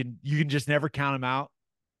Curry, you can just never count him out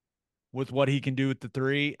with what he can do with the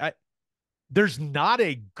three. There's not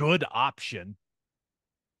a good option,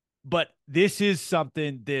 but this is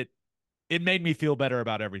something that it made me feel better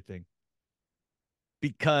about everything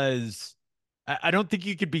because I don't think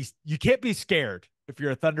you can't be scared if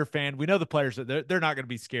you're a Thunder fan. We know the players, they're not going to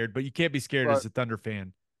be scared, but you can't be scared Right. as a Thunder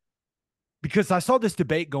fan because I saw this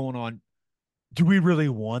debate going on. Do we really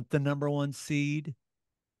want the number one seed?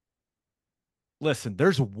 Listen,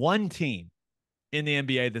 there's one team in the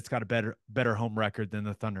NBA that's got a better home record than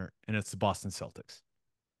the Thunder, and it's the Boston Celtics.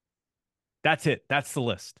 That's it. That's the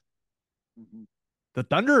list. Mhm. The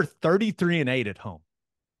Thunder are 33-8 at home.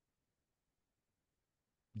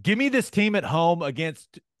 Give me this team at home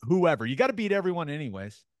against whoever. You got to beat everyone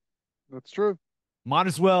anyways. That's true. Might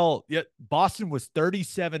as well. Yeah, Boston was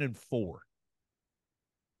 37-4.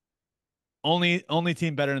 Only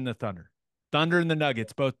team better than the Thunder. Thunder and the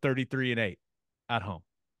Nuggets both 33-8 at home.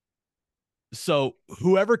 So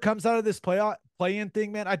whoever comes out of this play-in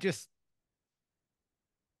thing, man,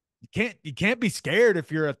 you can't be scared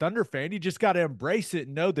if you're a Thunder fan. You just got to embrace it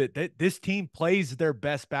and know that this team plays their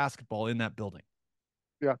best basketball in that building.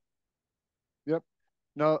 Yeah. Yep.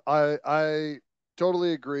 No, I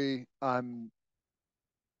totally agree. I'm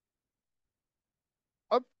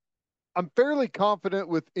I'm fairly confident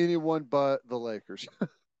with anyone but the Lakers.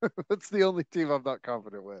 That's the only team I'm not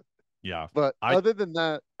confident with. Yeah. But I other than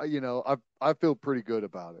that, I feel pretty good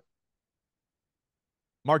about it.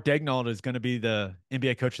 Mark Daigneault is going to be the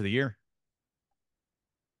NBA Coach of the Year.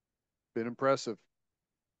 Been impressive.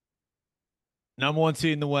 Number one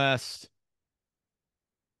seed in the West.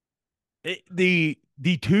 The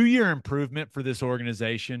 2 year improvement for this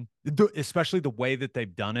organization, especially the way that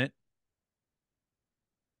they've done it,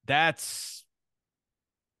 that's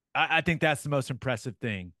I think that's the most impressive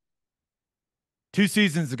thing. 2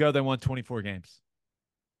 seasons ago, they won 24 games.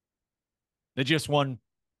 They just won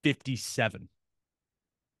 57.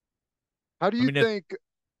 How do I you mean, a think?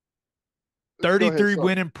 Go ahead. 33 Sorry,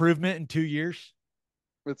 win improvement in 2 years,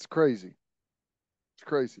 it's crazy. It's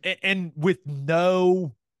crazy. and with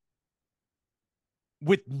no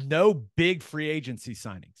big free agency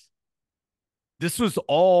signings. This was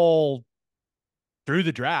all through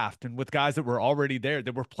the draft and with guys that were already there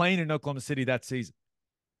that were playing in Oklahoma City that season.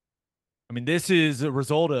 I mean, this is a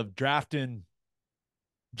result of drafting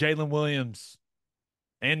Jalen Williams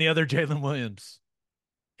and the other Jalen Williams,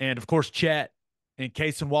 and of course Chet and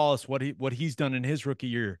Cason Wallace. What he's done in his rookie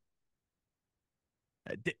year.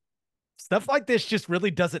 Stuff like this just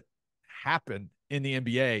really doesn't happen in the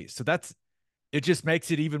NBA. So it just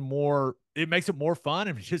makes it even more. It makes it more fun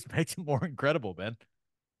and it just makes it more incredible, man.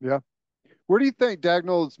 Yeah. Where do you think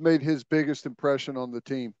Dagnall has made his biggest impression on the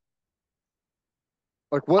team?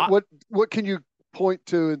 Like what I, what what can you point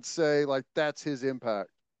to and say like that's his impact?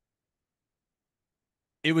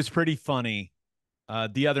 it was pretty funny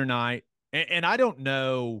the other night, and I don't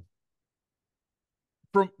know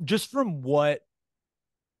from what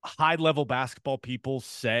high level basketball people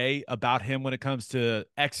say about him when it comes to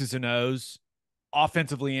X's and O's,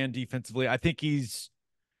 offensively and defensively. I think he's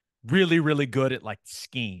really, really good at like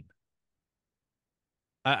scheme.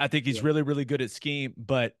 I think he's Yeah. really, really good at scheme.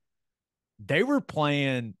 But they were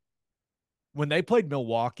playing when they played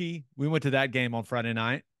Milwaukee. We went to that game on Friday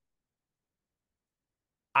night.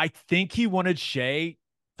 I think he wanted Shea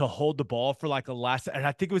to hold the ball for like a last, and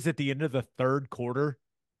I think it was at the end of the third quarter.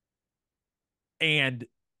 And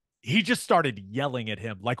he just started yelling at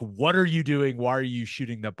him, like, what are you doing? Why are you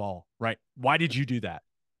shooting the ball? Right? Why did you do that?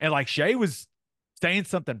 And like Shea was saying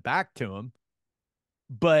something back to him.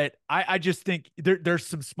 But I just think there's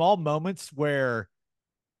some small moments where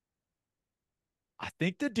I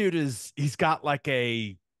think the dude he's got like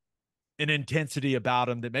an intensity about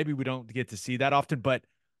him that maybe we don't get to see that often, but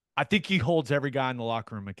I think he holds every guy in the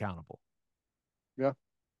locker room accountable. Yeah.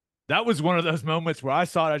 That was one of those moments where I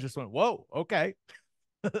saw it, I just went, whoa, okay.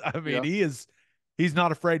 I mean, Yeah. he's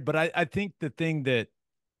not afraid, but I think the thing that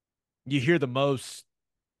you hear the most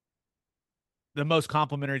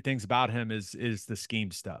complimentary things about him is the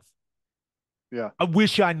scheme stuff. Yeah. I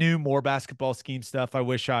wish I knew more basketball scheme stuff. I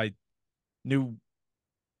wish I knew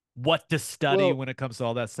what to study Well, when it comes to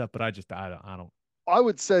all that stuff, but I don't. I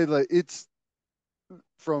would say that it's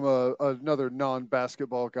from another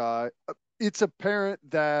non-basketball guy. It's apparent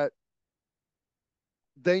that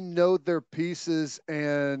they know their pieces,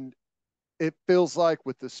 and it feels like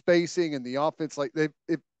with the spacing and the offense, like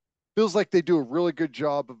it feels like they do a really good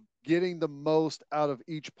job of getting the most out of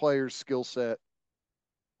each player's skill set.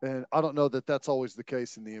 And I don't know that that's always the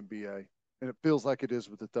case in the NBA, and it feels like it is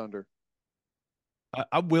with the Thunder.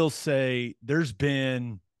 I will say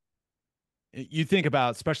you think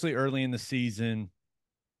about, especially early in the season,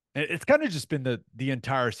 it's kind of just been the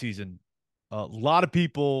entire season. A lot of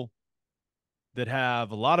people that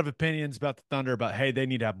have a lot of opinions about the Thunder about, hey, they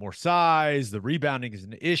need to have more size. The rebounding is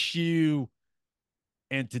an issue.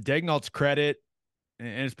 And to Degnault's credit,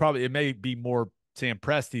 and it may be more Sam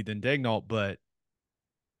Presti than Degnault, but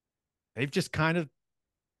they've just kind of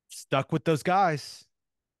stuck with those guys.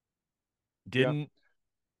 Yeah. Didn't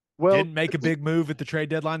Well, didn't make a big move at the trade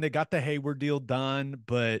deadline. They got the Hayward deal done,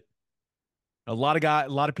 but a lot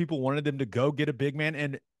of people wanted them to go get a big man,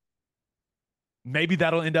 and maybe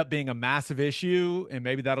that'll end up being a massive issue, and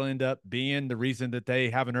maybe that'll end up being the reason that they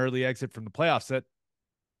have an early exit from the playoffs.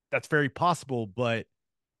 That's very possible, but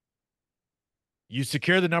you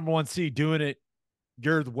secure the number one seed doing it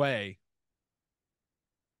your way.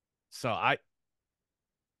 So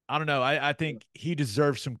I don't know. I think he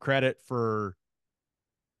deserves some credit for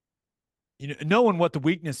knowing what the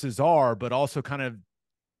weaknesses are, but also kind of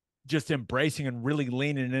just embracing and really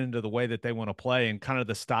leaning into the way that they want to play and kind of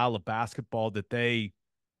the style of basketball that they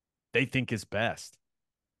think is best.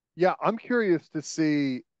 Yeah, I'm curious to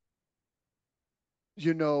see,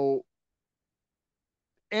 you know,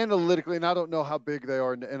 analytically, and I don't know how big they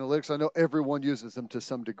are in the analytics. I know everyone uses them to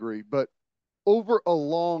some degree, but over a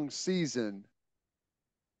long season,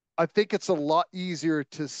 I think it's a lot easier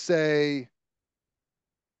to say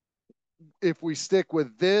if we stick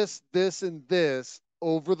with this, this, and this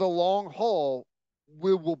over the long haul,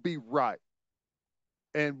 we will be right.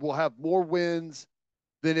 And we'll have more wins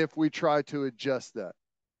than if we try to adjust that.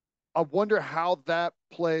 I wonder how that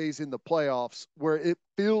plays in the playoffs where it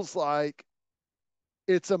feels like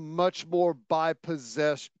it's a much more by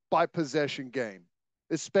possession game,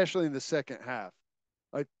 especially in the second half.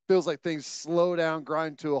 It feels like things slow down,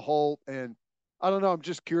 grind to a halt, and I don't know. I'm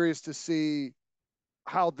just curious to see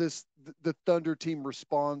how the Thunder team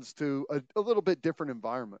responds to a little bit different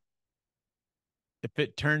environment. If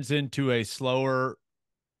it turns into a slower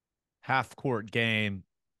half court game,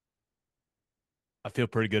 I feel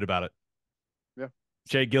pretty good about it. Yeah,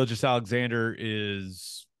 Shai Gilgeous-Alexander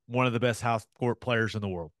is one of the best half court players in the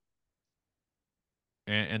world.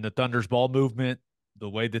 And the Thunder's ball movement, the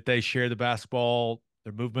way that they share the basketball,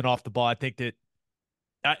 their movement off the ball, I think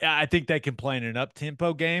they can play in an up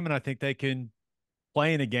tempo game, and I think they can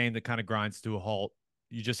play in a game that kind of grinds to a halt.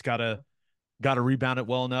 You just gotta rebound it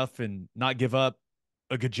well enough and not give up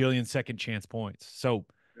a gajillion second chance points. So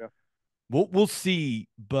yeah. we'll see,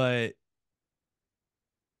 but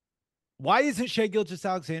why isn't Shai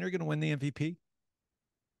Gilgeous-Alexander going to win the MVP?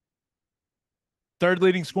 Third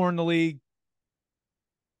leading scorer in the league,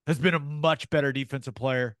 has been a much better defensive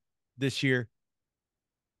player this year.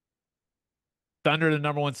 Thunder, the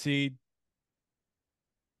number one seed.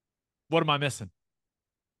 What am I missing?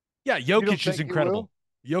 Yeah, You don't Jokic is think he will? incredible.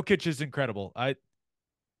 Jokic is incredible. I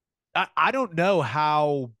don't know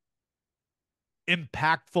how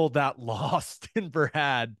impactful that loss Denver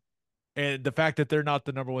had, and the fact that they're not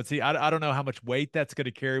the number one seed. I don't know how much weight that's going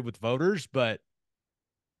to carry with voters, but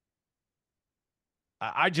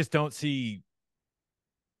I just don't see.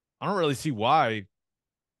 I don't really see why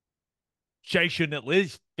Shea shouldn't at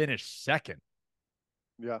least finish second.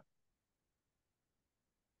 Yeah.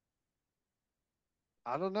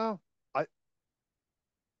 I don't know. I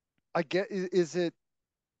I get is it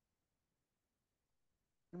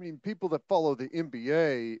I mean, people that follow the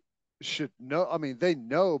NBA should know. I mean, they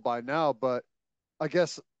know by now, but I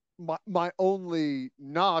guess my only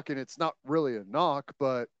knock, and it's not really a knock,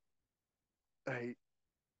 but hey,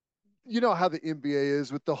 you know how the NBA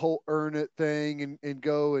is with the whole earn it thing and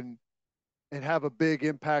go and have a big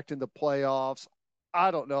impact in the playoffs.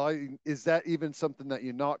 I don't know. Is that even something that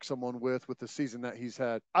you knock someone with the season that he's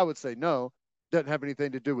had? I would say no. Doesn't have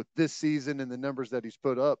anything to do with this season and the numbers that he's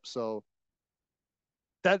put up. So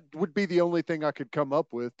that would be the only thing I could come up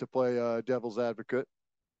with to play devil's advocate.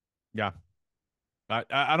 Yeah,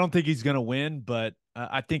 I don't think he's going to win, but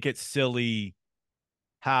I think it's silly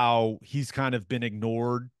how he's kind of been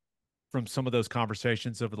ignored from some of those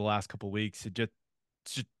conversations over the last couple of weeks. It's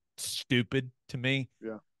just stupid to me.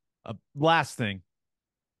 Yeah. Last thing,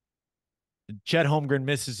 Chet Holmgren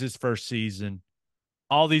misses his first season.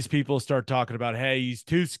 All these people start talking about, hey, he's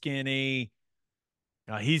too skinny.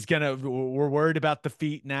 We're worried about the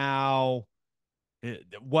feet now.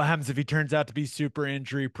 What happens if he turns out to be super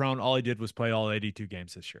injury prone? All he did was play all 82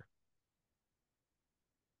 games this year.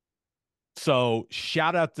 So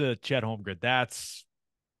shout out to Chet Holmgren. That's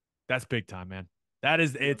big time, man. Yeah.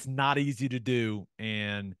 It's not easy to do,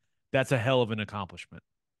 and that's a hell of an accomplishment.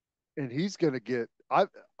 And he's going to get, I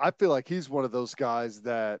feel like he's one of those guys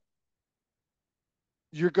that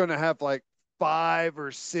you're going to have like 5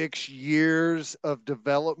 or 6 years of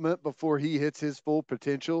development before he hits his full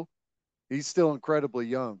potential. He's still incredibly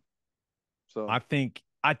young. So, I think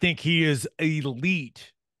he is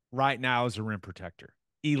elite right now as a rim protector.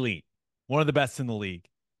 Elite. One of the best in the league.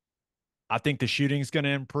 I think the shooting's going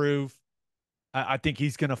to improve. I think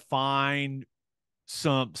he's going to find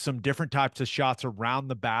some different types of shots around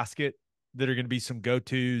the basket that are going to be some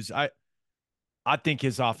go-tos. I think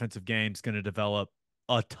his offensive game is going to develop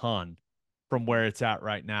a ton from where it's at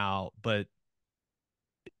right now, but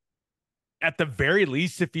at the very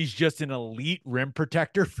least, if he's just an elite rim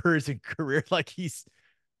protector for his career, like he's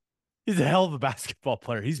a hell of a basketball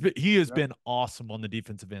player. He has yeah. been awesome on the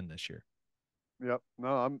defensive end this year. Yep.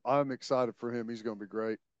 No, I'm excited for him. He's going to be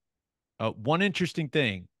great. One interesting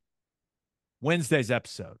thing, Wednesday's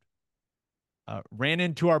episode, ran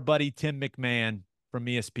into our buddy Tim McMahon from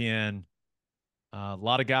ESPN. A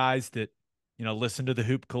lot of guys that, listen to the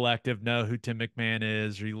Hoop Collective know who Tim McMahon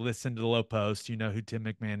is, or you listen to the Low Post, you know who Tim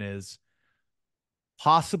McMahon is,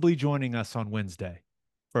 possibly joining us on Wednesday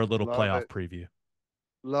for a little Love playoff it. preview.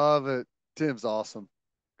 Love it. Tim's awesome.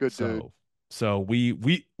 Good dude. So we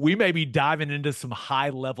may be diving into some high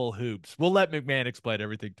level hoops. We'll let McMahon explain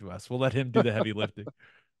everything to us. We'll let him do the heavy lifting.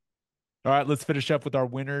 All right, let's finish up with our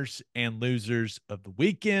winners and losers of the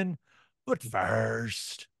weekend. But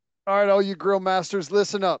first, All right, all you grill masters,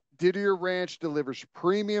 listen up. Didier Ranch delivers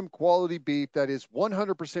premium quality beef that is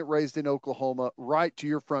 100% raised in Oklahoma right to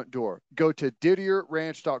your front door. Go to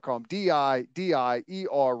didierranch.com,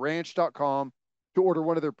 DIDIER ranch.com to order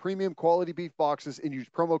one of their premium quality beef boxes and use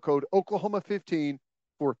promo code Oklahoma15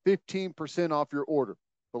 for 15% off your order.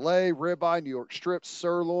 Filet, ribeye, New York strips,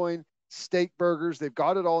 sirloin, steak burgers, they've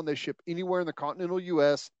got it all and they ship anywhere in the continental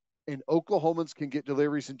U.S. and Oklahomans can get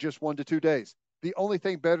deliveries in just 1 to 2 days. The only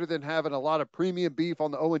thing better than having a lot of premium beef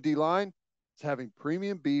on the O&D line is having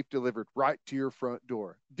premium beef delivered right to your front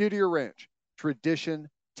door. Didier Ranch, tradition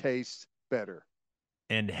tastes better.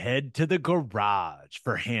 and head to the garage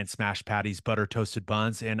for hand smashed patties, butter toasted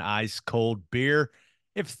buns, and ice cold beer.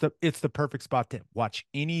 It's the perfect spot to watch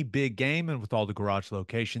any big game, and with all the garage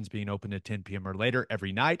locations being open at 10 p.m. or later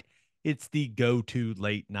every night, it's the go-to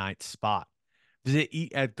late night spot. Visit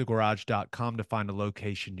eatatthegarage.com to find a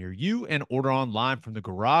location near you and order online from the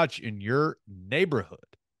garage in your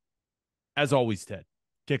neighborhood. As always, Ted,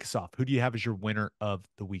 kick us off. Who do you have as your winner of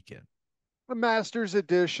the weekend? The Masters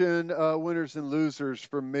Edition, winners and losers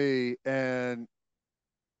for me. And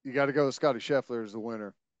you got to go with Scottie Scheffler as the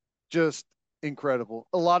winner. Just incredible.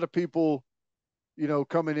 A lot of people,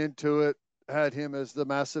 coming into it had him as the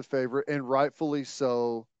massive favorite, and rightfully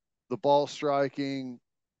so. The ball striking,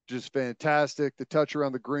 just fantastic. The touch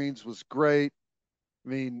around the greens was great. I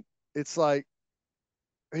mean, it's like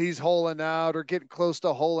he's holing out or getting close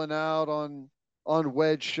to holing out on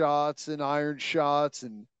wedge shots and iron shots,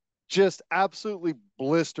 and just absolutely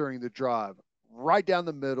blistering the drive right down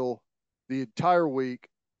the middle the entire week.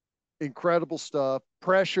 Incredible stuff.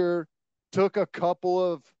 Pressure, took a couple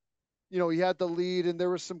of, he had the lead and there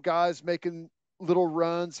were some guys making little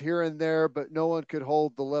runs here and there, but no one could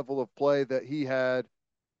hold the level of play that he had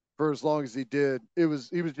for as long as he did. He was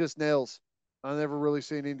just nails. I've never really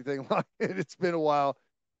seen anything like it. It's been a while.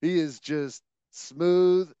 He is just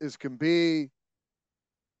smooth as can be.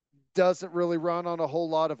 Doesn't really run on a whole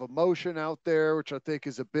lot of emotion out there, which I think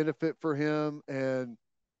is a benefit for him. And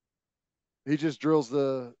he just drills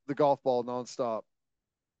the golf ball nonstop.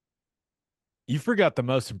 You forgot the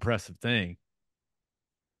most impressive thing.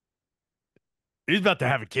 He's about to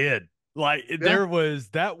have a kid. Like Yeah,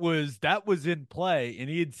 that was in play, and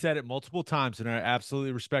he had said it multiple times, and I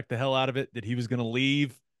absolutely respect the hell out of it that he was going to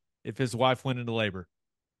leave if his wife went into labor.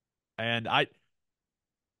 And I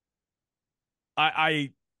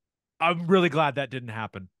I'm really glad that didn't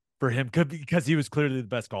happen for him because he was clearly the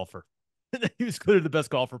best golfer. He was clearly the best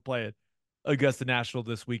golfer playing Augusta National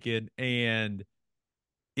this weekend, and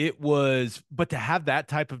but to have that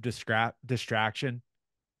type of distraction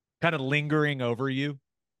kind of lingering over you,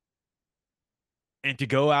 and to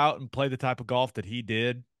go out and play the type of golf that he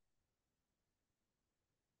did,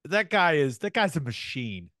 that guy's a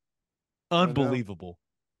machine. I know. Unbelievable.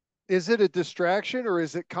 Is it a distraction or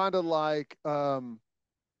is it kind of like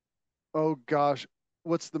oh gosh,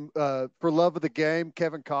 what's the for love of the game,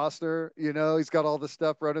 Kevin Costner, he's got all the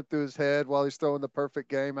stuff running through his head while he's throwing the perfect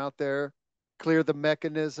game out there. Clear the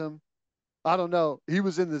mechanism. I don't know. He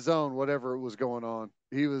was in the zone, whatever was going on.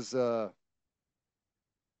 It was a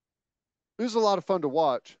lot of fun to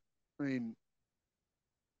watch. I mean,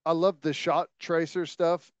 I love the shot tracer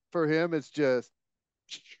stuff for him. It's just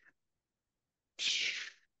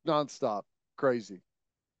nonstop. Crazy.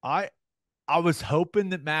 I I was hoping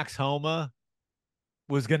that Max Homa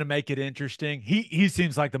was going to make it interesting. He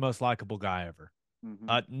seems like the most likable guy ever.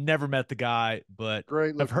 Mm-hmm. Never met the guy, but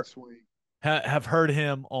Great have looking heard swing. have heard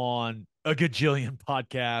him on a gajillion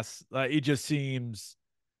podcasts. He just seems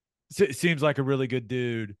like a really good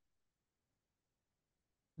dude.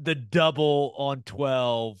 The double on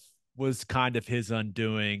 12 was kind of his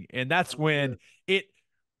undoing, and that's That was when it. it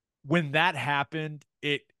when that happened,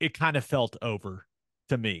 it kind of felt over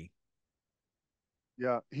to me.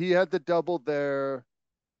 Yeah, he had the double there.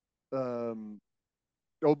 Um,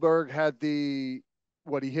 Oberg had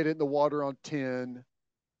what he hit it in the water on 10.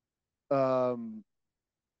 Um,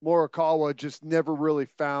 Morikawa just never really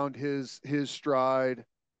found his stride.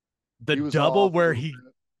 The He was double off a where little he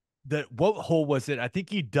bit. the what hole was it? I think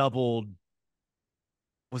he doubled,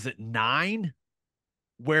 was it 9?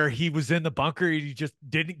 where he was in the bunker and he just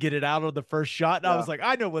didn't get it out on the first shot. And I Yeah, was like,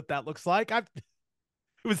 I know what that looks like.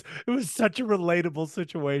 It was such a relatable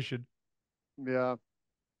situation. yeah,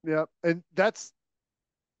 yeah. And that's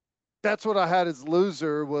what I had as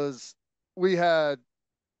loser was we had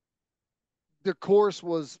the course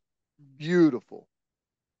was beautiful.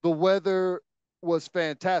 The weather was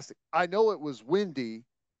fantastic. I know it was windy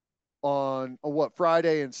on what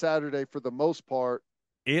Friday and Saturday for the most part,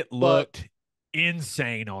 It but looked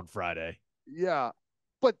insane on Friday. yeah,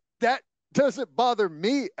 but that doesn't bother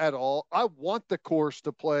me at all. I want the course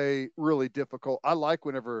to play really difficult. I like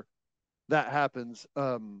whenever that happens.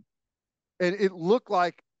 And it looked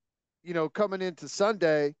like, coming into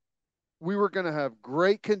Sunday, we were going to have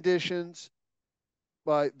great conditions,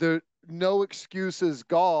 but there no excuses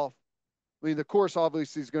golf. I mean, the course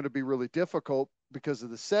obviously is going to be really difficult because of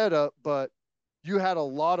the setup, but you had a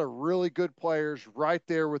lot of really good players right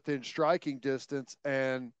there within striking distance.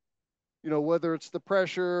 And, whether it's the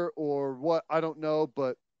pressure or what, I don't know,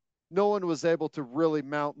 but no one was able to really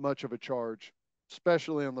mount much of a charge,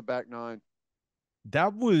 especially on the back nine.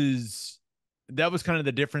 That was that was kind of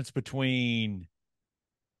the difference between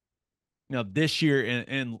this year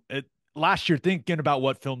and last year. Thinking about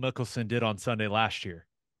what Phil Mickelson did on Sunday last year,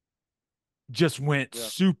 just went Yeah.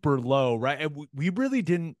 super low, right? And we really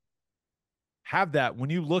didn't have that. When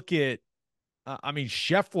you look at, I mean,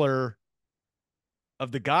 Scheffler,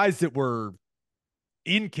 of the guys that were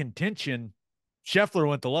in contention, Scheffler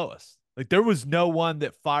went the lowest. Like there was no one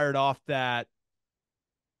that fired off that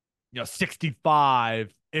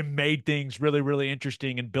 65 and made things really, really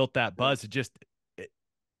interesting and built that Yeah. buzz. It,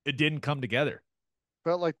 it didn't come together. It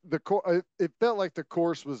felt like the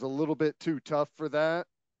course was a little bit too tough for that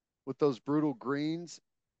with those brutal greens.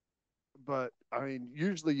 But I mean,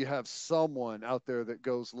 usually you have someone out there that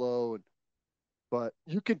goes low, but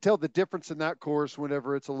you can tell the difference in that course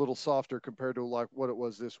whenever it's a little softer compared to like what it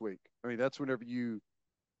was this week. I mean, that's whenever you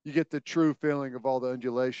get the true feeling of all the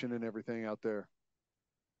undulation and everything out there.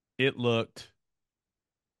 It looked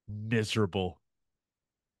miserable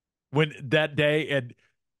when that day, and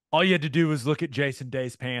all you had to do was look at Jason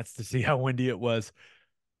Day's pants to see how windy it was.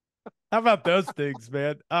 How about those things,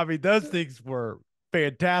 man? I mean, those things were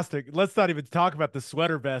fantastic. Let's not even talk about the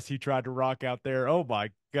sweater vest he tried to rock out there. Oh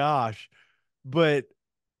my gosh. But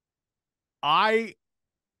I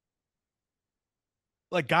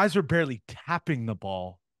like guys were barely tapping the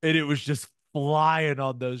ball and it was just flying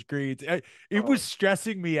on those greens. It was Oh,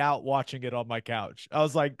 stressing me out watching it on my couch. I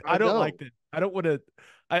was like, I I don't like know. that. I don't want to,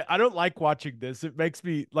 I don't like watching this. It makes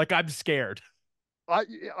me like I'm scared.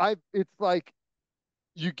 I it's like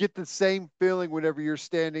you get the same feeling whenever you're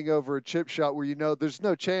standing over a chip shot where there's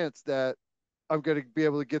no chance that I'm going to be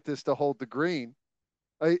able to get this to hold the green.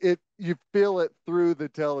 You feel it through the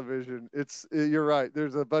television. You're right.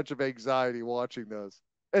 There's a bunch of anxiety watching those,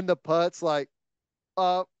 and the putts like,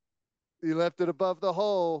 uh, you left it above the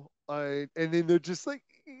hole. And then they're just like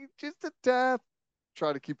just a tap,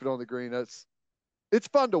 try to keep it on the green. It's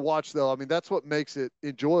fun to watch though. I mean, that's what makes it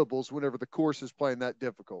enjoyable is whenever the course is playing that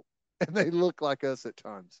difficult, and they look like us at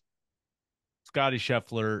times. Scottie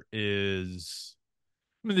Scheffler is,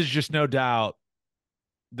 I mean, there's just no doubt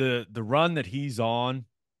the run that he's on.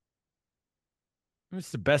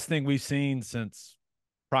 It's the best thing we've seen since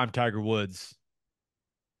prime Tiger Woods.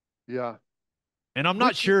 Yeah, And I'm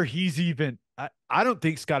not which sure he's even, I don't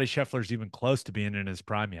think Scottie Scheffler's even close to being in his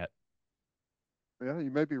prime yet. yeah,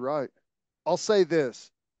 you may be right. I'll say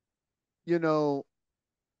this, you know,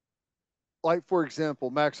 like for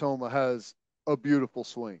example, Max Homa has a beautiful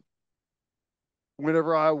swing.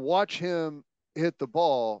 Whenever I watch him hit the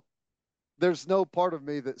ball, there's no part of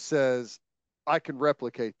me that says I can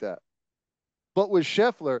replicate that. But with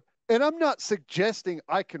Scheffler, and I'm not suggesting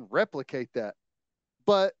I can replicate that,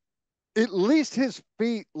 but at least his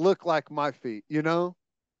feet look like my feet, you know?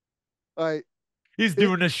 Like He's it,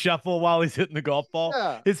 doing a shuffle while he's hitting the golf ball.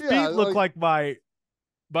 yeah, His yeah, feet look like like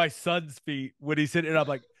my son's feet when he's hitting it. I'm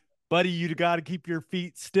like, buddy, you got to keep your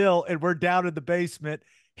feet still. And we're down in the basement.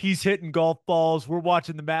 He's hitting golf balls. We're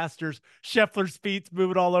watching the Masters. Scheffler's feet's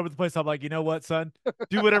moving all over the place. I'm like, you know what, son?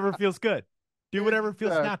 Do whatever feels good. Do whatever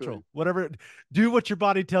feels exactly. natural. Whatever. Do what your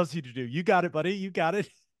body tells you to do. You got it, buddy. You got it.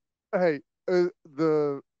 Hey,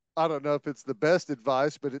 the I don't know if it's the best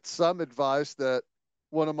advice, but it's some advice that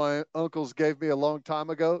one of my uncles gave me a long time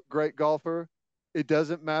ago. Great golfer. It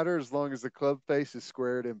doesn't matter as long as the club face is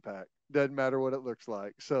square at impact. Doesn't matter what it looks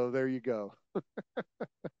like. So there you go.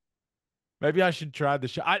 Maybe I should try the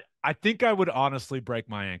shot. I think I would honestly break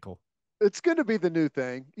my ankle. It's going to be the new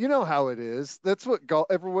thing. You know how it is. That's what golf.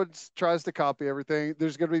 Everyone tries to copy everything.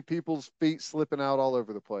 There's going to be people's feet slipping out all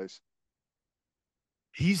over the place.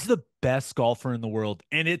 He's the best golfer in the world,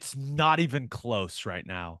 and it's not even close right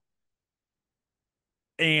now.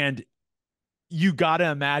 And you got to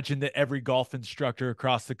imagine that every golf instructor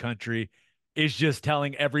across the country is just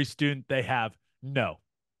telling every student they have, no,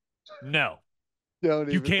 no, Don't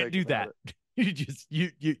you even can't think do about that.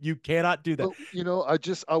 it. You cannot do that.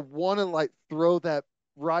 But I want to like throw that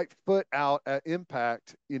right foot out at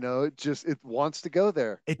impact. It wants to go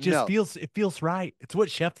there. No. It feels right. It's what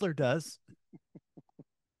Scheffler does.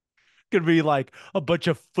 Could be like a bunch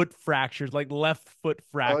of foot fractures, like left foot Oh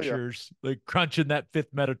yeah. fractures, like crunching that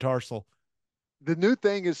fifth metatarsal. The new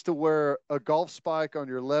thing is to wear a golf spike on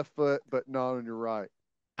your left foot, but not on your right.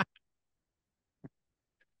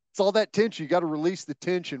 It's all that tension. You got to release the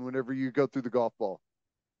tension whenever you go through the golf ball.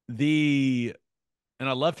 The and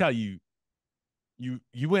I loved how you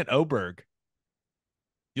went Oberg.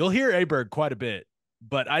 You'll hear Aberg quite a bit,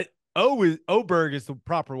 but Oberg is the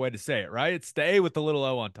proper way to say it, right? It's the A with the little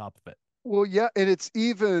O on top of it. Well, yeah, and it's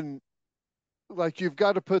even like you've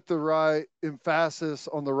got to put the right emphasis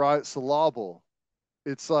on the right syllable.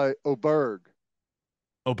 It's like Oberg.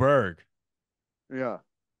 Oberg. Yeah.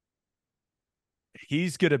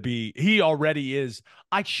 He already is.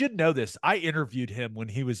 I should know this. I interviewed him when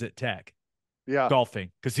he was at Tech Yeah.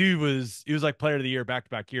 golfing because he was like player of the year back to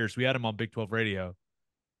back years. We had him on Big 12 radio.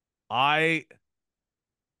 I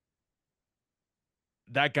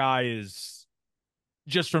That guy is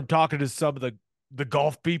just from talking to some of the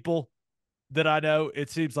golf people that I know, it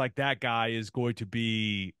seems like that guy is going to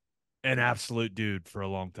be an absolute dude for a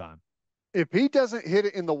long time. If he doesn't hit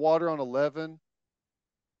it in the water on 11,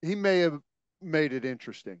 he may have made it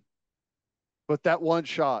interesting. But that one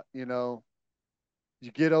shot, you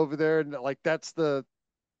get over there and like that's the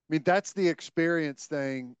experience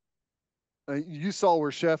thing. You saw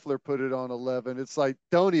where Scheffler put it on 11. It's like,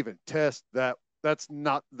 don't even test that. That's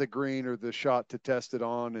not the green or the shot to test it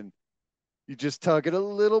on. And you just tug it a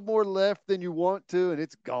little more left than you want to, and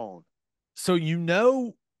it's gone. So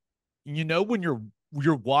when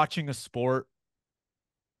you're watching a sport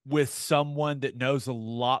with someone that knows a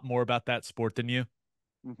lot more about that sport than you.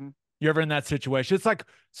 Mm-hmm. You ever in that situation? It's like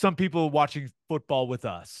some people watching football with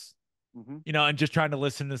us, Mm-hmm. and just trying to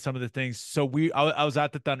listen to some of the things. So I was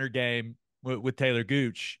at the Thunder game with Taylor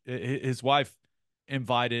Gooch. His wife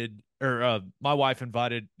invited, or my wife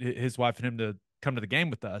invited his wife and him to come to the game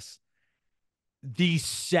with us. The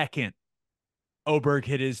second Oberg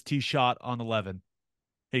hit his tee shot on 11,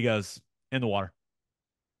 he goes in the water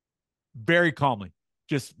very calmly.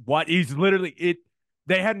 Just what he's literally it.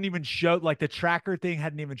 They hadn't even showed like the tracker thing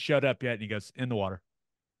hadn't even showed up yet, and he goes in the water.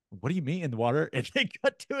 What do you mean in the water? And they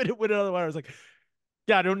got to it and went out of the water. I was like,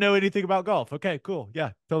 yeah, I don't know anything about golf. Okay, cool.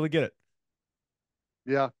 Yeah, totally get it.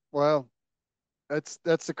 Yeah. Well, that's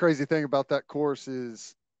the crazy thing about that course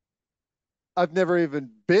is I've never even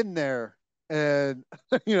been there, and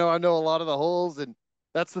I know a lot of the holes, and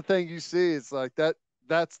that's the thing you see. It's like that.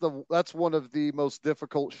 That's one of the most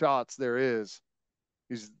difficult shots there is.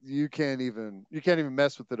 You can't even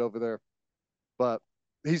mess with it over there. But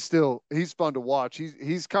he's fun to watch.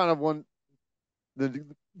 He's kind of the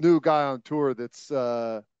new guy on tour that's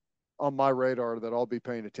on my radar that I'll be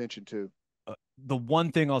paying attention to. The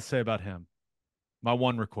one thing I'll say about him, my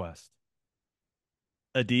one request: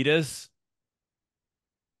 Adidas,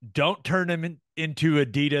 don't turn him into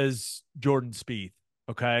Adidas Jordan Spieth.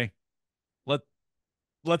 Okay, let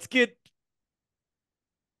let's get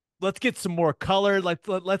let's get some more color.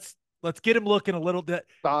 Let's get him looking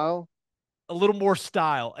Style. a little more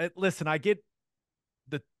style. Listen, I get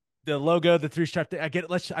the the logo, the three stripe thing. I get it.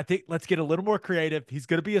 Let's get a little more creative. He's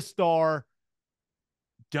going to be a star.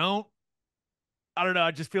 Don't I don't know.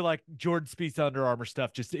 I just feel like Jordan Spieth's Under Armour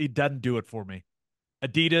stuff just he doesn't do it for me.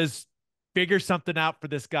 Adidas, figure something out for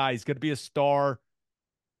this guy. He's going to be a star.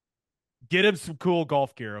 Get him some cool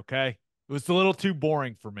golf gear, okay? It was a little too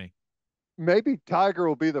boring for me. Maybe Tiger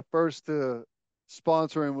will be the first to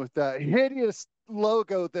sponsor him with that hideous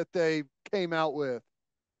logo that they came out with.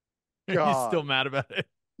 He's still God. mad about it.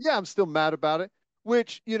 Yeah, I'm still mad about it.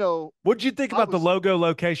 Which, What'd you think I about the was logo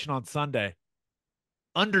location on Sunday? it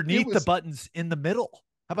Underneath the was buttons in the middle.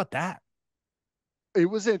 How about that? it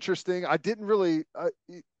was interesting. I didn't really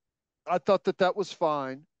I thought that was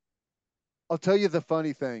fine. I'll tell you the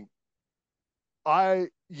funny thing. I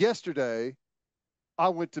yesterday I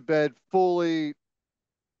went to bed fully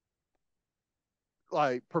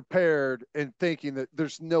like prepared and thinking that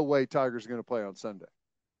there's no way Tiger's going to play on Sunday.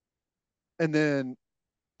 And then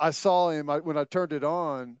I saw him when I turned it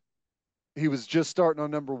on. He was just starting on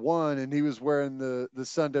number one, and he was wearing the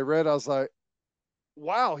Sunday red. I was like,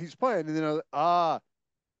 "Wow, he's playing!" And then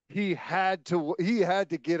he had to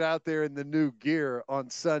get out there in the new gear on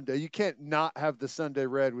Sunday. You can't not have the Sunday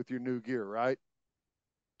red with your new gear, right?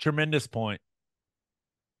 Tremendous point.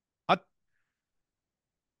 I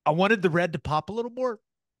I wanted the red to pop a little more.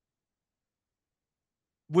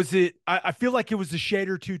 Was it? I feel like it was a shade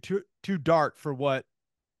or too dark for what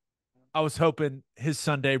I was hoping his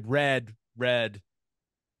Sunday red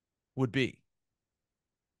would be.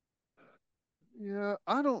 Yeah,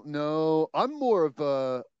 I don't know. I'm more of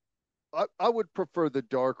a I would prefer the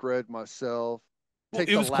dark red myself. Well, Take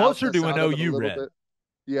it the was closer loudness to an out of it a OU little red. bit.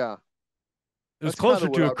 Yeah, It was that's kind closer of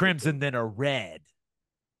what to a I prefer. crimson than a red.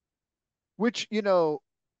 Which,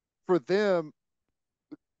 for them,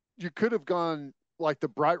 you could have gone like the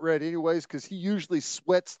bright red anyways, because he usually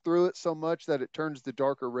sweats through it so much that it turns the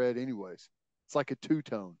darker red anyways. It's like a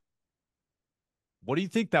two-tone. What do you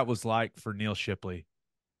think that was like for Neil Shipley?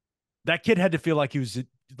 That kid had to feel like he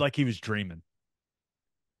was dreaming.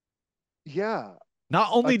 Yeah, Not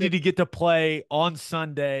I only did think. he get to play on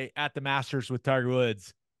Sunday at the Masters with Tiger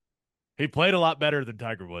Woods, he played a lot better than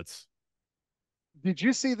Tiger Woods. Did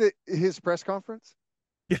you see his press conference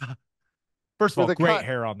Yeah. First of where all, the great guy?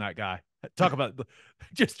 hair on that guy. Talk about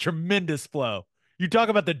just tremendous flow. You talk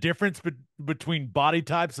about the difference between body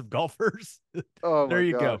types of golfers. Oh There my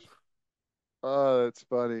you go. gosh. Oh, that's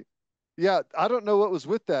funny. Yeah, I don't know what was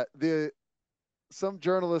with that. The Some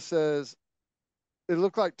journalist says it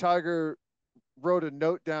looked like Tiger wrote a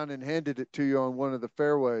note down and handed it to you on one of the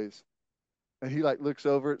fairways. And he like looks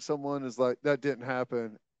over at someone, is like, that didn't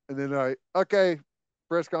happen. And then okay,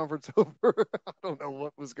 press conference over. I don't know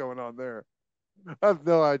what was going on there. I have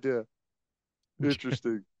no idea.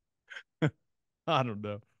 Interesting. I don't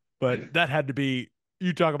know. But that had to be,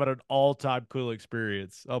 you talk about an all time cool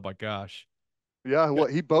experience. Oh my gosh. Yeah, Yeah.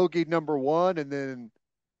 what he bogeyed number one, and then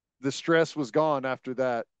the stress was gone after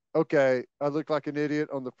that. Okay, I look like an idiot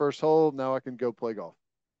on the first hole. Now I can go play golf.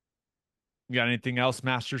 You got anything else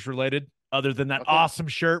Masters related other than that Nothing. awesome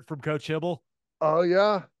shirt from Coach Hibble? Oh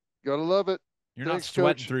yeah, gotta love it. You're not Thanks,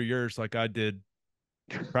 sweating coach. through yours like I did.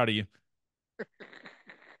 Proud of you.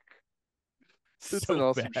 It's an So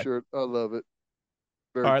awesome bad. shirt. I love it.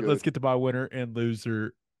 All Very right, let's good. get to my winner and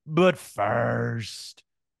loser. But first,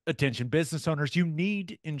 attention business owners, you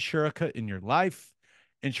need Insurica in your life.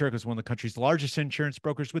 Insurica is one of the country's largest insurance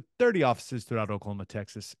brokers with 30 offices throughout Oklahoma,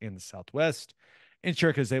 Texas, and the Southwest.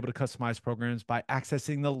 Insurica is able to customize programs by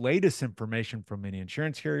accessing the latest information from many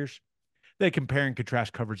insurance carriers. They compare and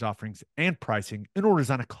contrast coverage offerings and pricing in order to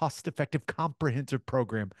design a cost effective, comprehensive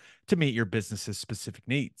program to meet your business's specific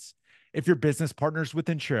needs. If your business partners with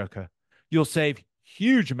Insurica, you'll save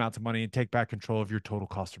huge amounts of money and take back control of your total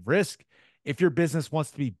cost of risk. If your business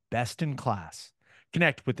wants to be best in class,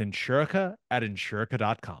 connect with Insurica at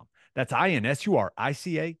insurica.com. That's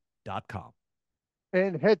INSURICA.com.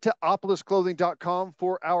 And head to opolisclothing.com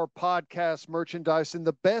for our podcast merchandise and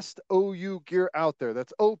the best OU gear out there.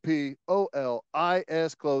 That's OPOLIS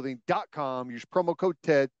clothing.com. Use promo code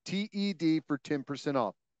TED, TED, for 10%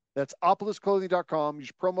 off. That's opolisclothing.com.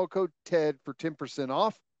 Use promo code TED for 10%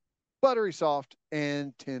 off. Buttery soft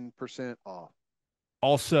and 10% off.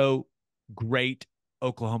 Also, great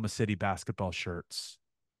Oklahoma City basketball shirts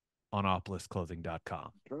on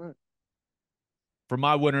opolisclothing.com. That's right. For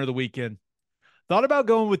my winner of the weekend, thought about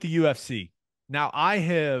going with the UFC. Now,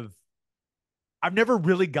 I've never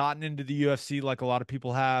really gotten into the UFC like a lot of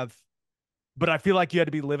people have, but I feel like you had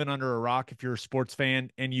to be living under a rock if you're a sports fan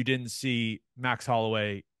and you didn't see Max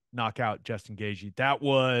Holloway knock out Justin Gaethje. That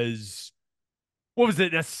was, what was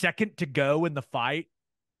it, a second to go in the fight?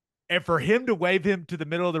 And for him to wave him to the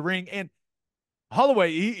middle of the ring, and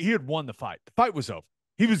Holloway, he had won the fight. The fight was over.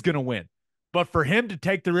 He was going to win. But for him to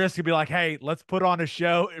take the risk and be like, hey, let's put on a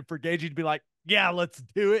show, and for Gaethje to be like, yeah, let's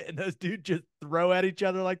do it, and those dudes just throw at each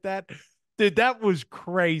other like that, dude, that was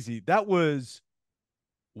crazy. That was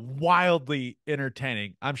wildly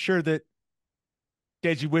entertaining. I'm sure that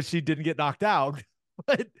Gaethje wished he didn't get knocked out,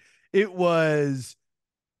 but it was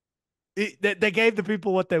they gave the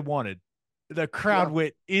people what they wanted. The crowd Yeah.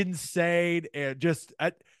 went insane and just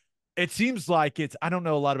it seems like it's I don't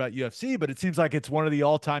know a lot about UFC, but it seems like it's one of the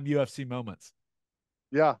all-time UFC moments.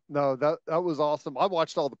 Yeah. No, that was awesome. I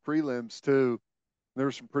watched all the prelims too. There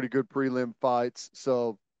were some pretty good prelim fights.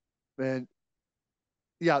 So, man,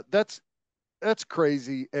 yeah, that's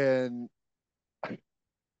crazy. And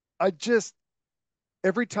I just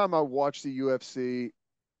every time I watch the UFC,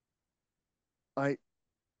 I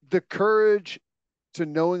the courage to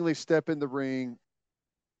knowingly step in the ring,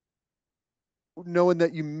 knowing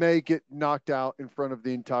that you may get knocked out in front of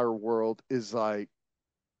the entire world is like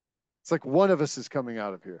it's like one of us is coming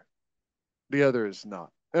out of here. The other is not.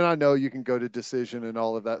 And I know you can go to decision and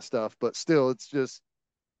all of that stuff, but still,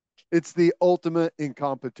 it's the ultimate in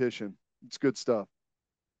competition. It's good stuff.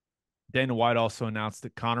 Dana White also announced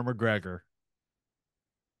that Conor McGregor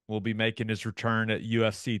will be making his return at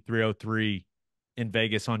UFC 303 in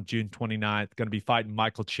Vegas on June 29th. Going to be fighting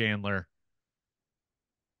Michael Chandler.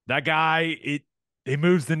 That guy, he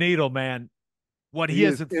moves the needle, man. What he He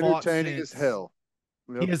is hasn't fought entertaining as since hell.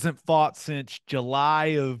 he Yep. hasn't fought since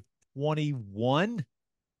July of 21.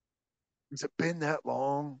 Has it been that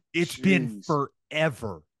long? It's been Jeez.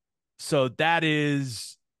 forever. So that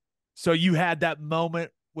is so you had that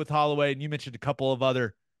moment with Holloway, and you mentioned a couple of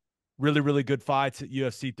other really, really good fights at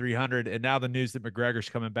UFC 300, and now the news that McGregor's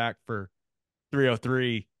coming back for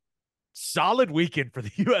 303. Solid weekend for the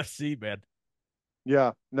UFC, man.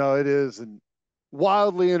 Yeah, no, it is. And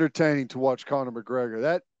wildly entertaining to watch Conor McGregor.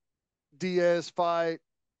 That Diaz fight,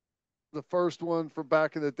 the first one from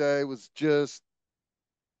back in the day, was just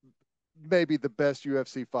maybe the best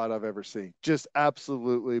UFC fight I've ever seen. Just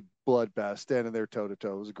absolutely bloodbath, standing there toe to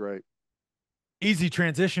toe. It was great. Easy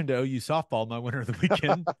transition to OU softball, my winner of the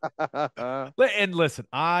weekend. And listen,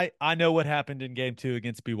 I know what happened in game 2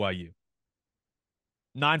 against BYU.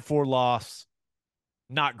 9-4 loss.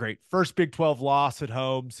 Not great. First Big 12 loss at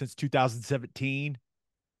home since 2017.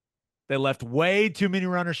 They left way too many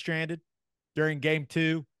runners stranded during game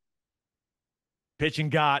 2. Pitching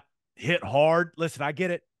got hit hard. Listen, I get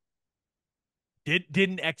it.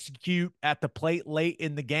 Didn't execute at the plate late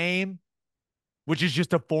in the game, which is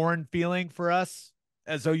just a foreign feeling for us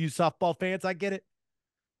as OU softball fans. I get it.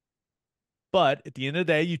 But at the end of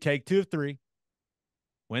the day, you take 2 of 3,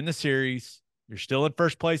 win the series. You're still in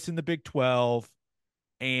first place in the Big 12.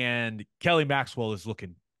 And Kelly Maxwell is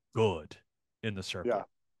looking good in the Yeah. circle.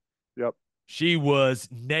 Yep. She was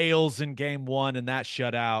nails in game 1 in that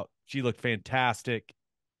shutout. She looked fantastic.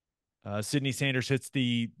 Sydney Sanders hits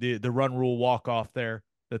the run rule walk off there,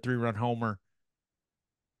 the 3-run homer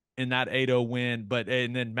in that 8-0 win.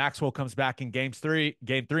 And then Maxwell comes back in game three,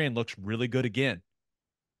 and looks really good again.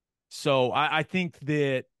 So I think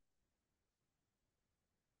that,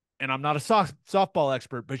 and I'm not a softball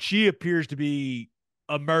expert, but she appears to be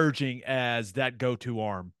emerging as that go-to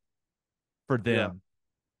arm for Yeah. them.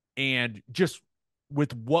 And just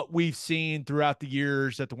with what we've seen throughout the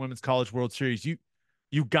years at the Women's College World Series,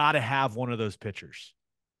 you got to have one of those pitchers.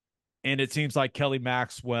 And it seems like Kelly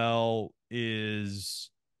Maxwell is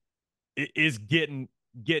getting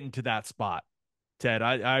to that spot. Ted,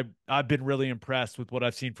 I've been really impressed with what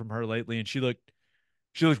I've seen from her lately, and she looked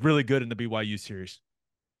really good in the BYU series.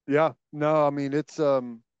 Yeah. No, I mean it's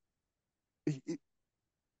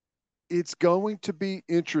going to be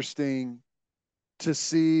interesting to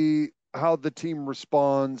see how the team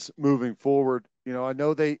responds moving forward. You know, I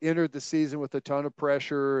know they entered the season with a ton of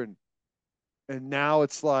pressure and now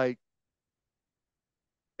it's like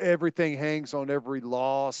everything hangs on every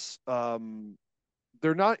loss.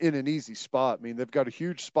 They're not in an easy spot. I mean, they've got a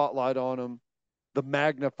huge spotlight on them. The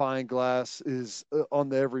magnifying glass is on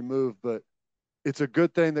the every move, but it's a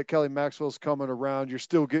good thing that Kelly Maxwell's coming around. You're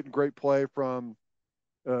still getting great play from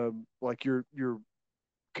like your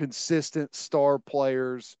consistent star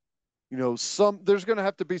players. You know, there's going to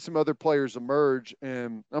have to be some other players emerge,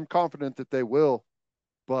 and I'm confident that they will.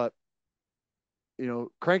 But you know,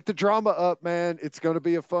 crank the drama up, man. It's going to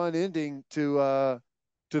be a fun ending to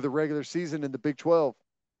the regular season in the Big 12.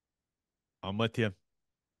 I'm with you.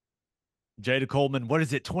 Jada Coleman, what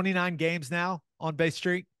is it, 29 games now on Bay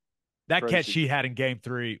Street? That catch Crazy. she had in game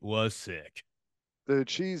 3 was sick. Dude,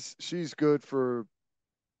 she's good for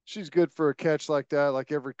a catch like that.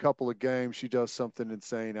 Like every couple of games, she does something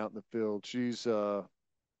insane out in the field. She's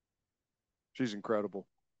incredible.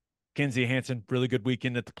 Kenzie Hansen, really good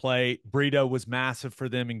weekend at the plate. Brito was massive for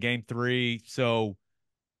them in game 3. So,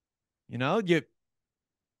 you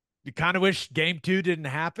kind of wish game 2 didn't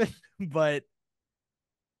happen, but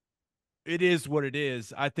it is what it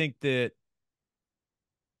is. I think that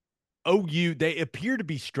OU, they appear to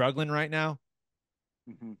be struggling right now,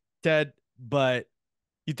 Mm-hmm. Ted, but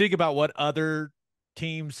you think about what other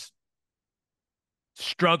teams'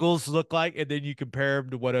 struggles look like, and then you compare them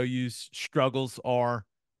to what OU's struggles are.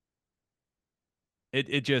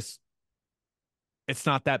 It just it's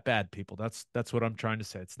not that bad, people. That's what I'm trying to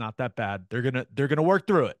say. It's not that bad. They're gonna work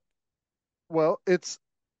through it. Well, it's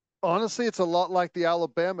honestly, it's a lot like the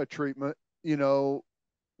Alabama treatment. You know,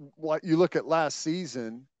 what you look at last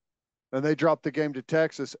season, and they dropped the game to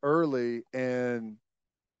Texas early, and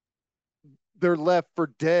they're left for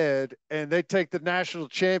dead, and they take the national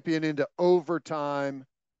champion into overtime.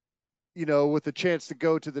 You know, with a chance to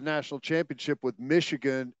go to the national championship with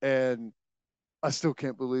Michigan, and I still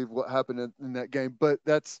can't believe what happened in that game, but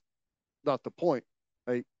that's not the point.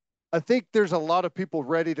 Right? I think there's a lot of people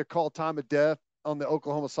ready to call time of death on the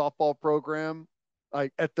Oklahoma softball program,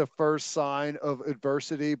 like at the first sign of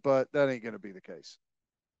adversity, but that ain't going to be the case.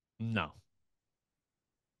 No,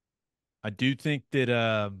 I do think that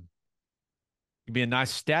it'd be a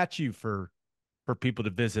nice statue for people to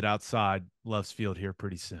visit outside Love's Field here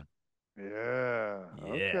pretty soon. Yeah.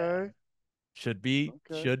 Yeah, Okay.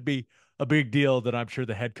 Okay. should be a big deal that I'm sure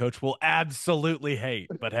the head coach will absolutely hate.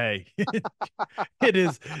 But hey, it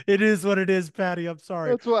is what it is, Patty. I'm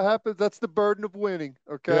sorry. That's what happens. That's the burden of winning.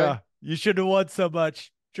 Okay. Yeah, you shouldn't have won so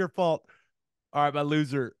much. It's your fault. All right, my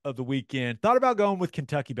loser of the weekend. Thought about going with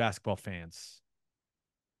Kentucky basketball fans.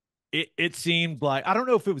 It seemed like I don't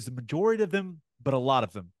know if it was the majority of them, but a lot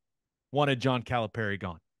of them wanted John Calipari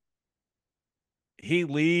gone. He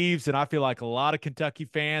leaves, and I feel like a lot of Kentucky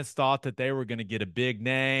fans thought that they were going to get a big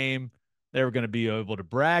name. They were going to be able to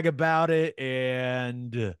brag about it.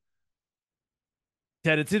 And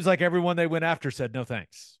Ted, it seems like everyone they went after said no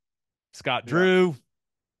thanks. Scott Yeah. Drew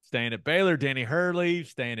staying at Baylor, Danny Hurley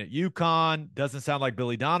staying at UConn. Doesn't sound like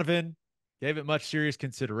Billy Donovan gave it much serious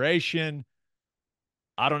consideration.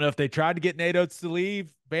 I don't know if they tried to get Nate Oates to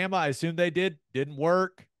leave Bama. I assume they did. Didn't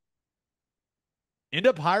work. End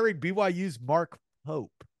up hiring BYU's Mark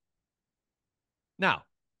Pope. Now,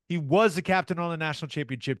 he was the captain on the national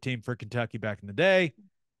championship team for Kentucky back in the day.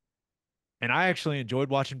 And I actually enjoyed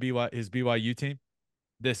watching his BYU team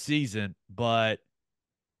this season. But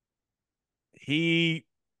he,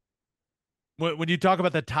 when you talk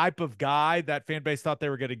about the type of guy that fan base thought they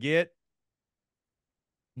were going to get,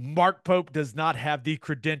 Mark Pope does not have the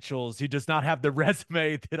credentials. He does not have the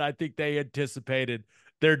resume that I think they anticipated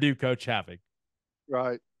their new coach having.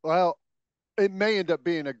 Right. Well, it may end up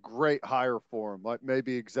being a great hire for them, like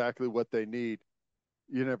maybe exactly what they need.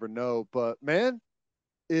 You never know. But man,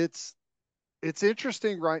 it's it's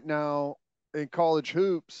interesting right now in college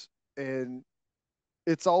hoops, and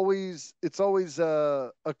it's always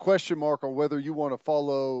a question mark on whether you want to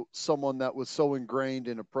follow someone that was so ingrained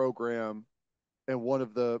in a program and one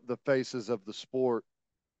of the faces of the sport.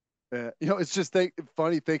 It's just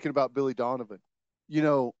funny thinking about Billy Donovan. You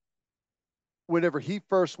know, whenever he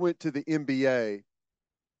first went to the NBA,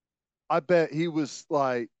 I bet he was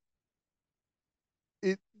like,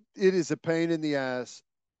 it. It is a pain in the ass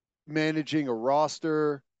managing a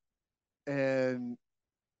roster and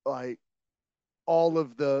like all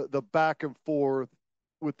of the back and forth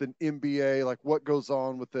with an NBA, like what goes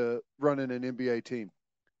on with the running an NBA team.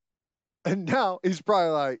 And now he's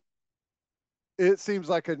probably like, it seems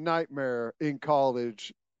like a nightmare in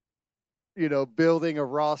college, building a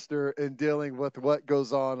roster and dealing with what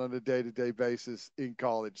goes on a day-to-day basis in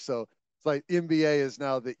college. So it's like NBA is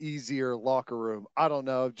now the easier locker room. I don't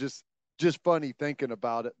know, just funny thinking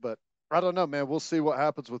about it, but I don't know, man. We'll see what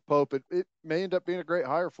happens with Pope. It may end up being a great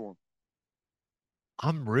hire for him.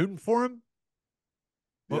 I'm rooting for him.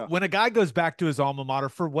 Yeah. When a guy goes back to his alma mater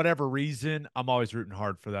for whatever reason, I'm always rooting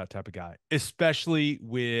hard for that type of guy, especially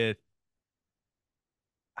with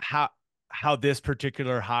how how this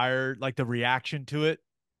particular hire, like the reaction to it.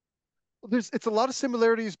 It's a lot of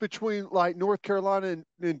similarities between like North Carolina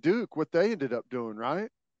and Duke, what they ended up doing, right?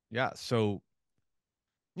 Yeah, so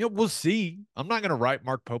we'll see. I'm not going to write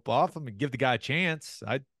Mark Pope off. I'm going to give the guy a chance.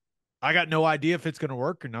 I got no idea if it's going to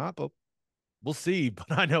work or not, but we'll see.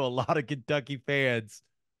 But I know a lot of Kentucky fans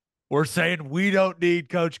were saying we don't need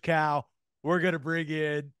Coach Cal. We're going to bring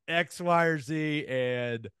in X, Y, or Z.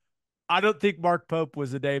 And I don't think Mark Pope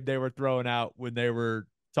was the name they were throwing out when they were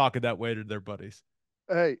talking that way to their buddies.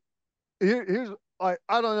 Hey, here's I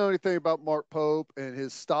don't know anything about Mark Pope and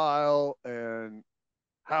his style and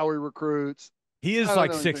how he recruits. He I is don't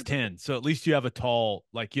like know anything about 6'10, so at least you have a tall,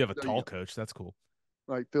 like you have a there you tall go, coach. That's cool.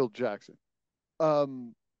 like Phil Jackson.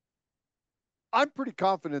 Um, I'm pretty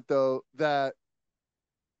confident though that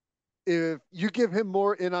if you give him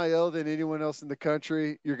more NIL than anyone else in the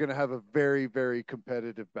country, you're going to have a very, very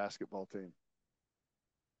competitive basketball team.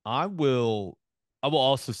 I will I will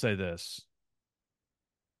also say this.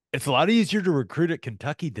 It's a lot easier to recruit at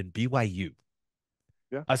Kentucky than BYU.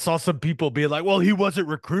 Yeah, I saw some people being like, well, he wasn't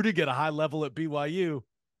recruiting at a high level at BYU.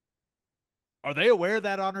 Are they aware of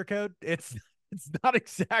that honor code? It's not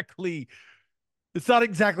exactly it's not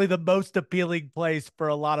exactly the most appealing place for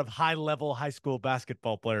a lot of high level high school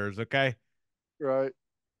basketball players, okay? right.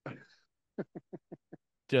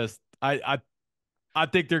 Just I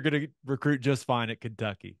think they're gonna recruit just fine at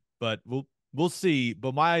Kentucky. But we'll see.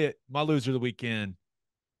 But my loser of the weekend,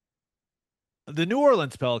 the New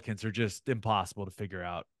Orleans Pelicans are just impossible to figure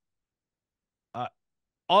out.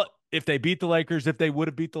 Uh, if they beat the Lakers, if they would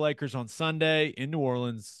have beat the Lakers on Sunday in New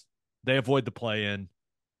Orleans, they avoid the play-in.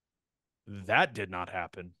 That did not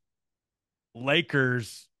happen.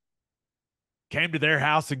 Lakers came to their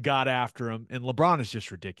house and got after him, and LeBron is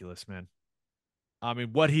just ridiculous, man. I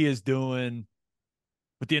mean, what he is doing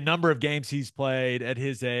with the number of games he's played at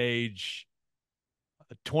his age,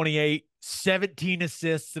 28, 17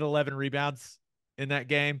 assists and 11 rebounds in that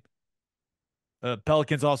game.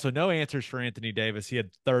 Pelicans also no answers for Anthony Davis. He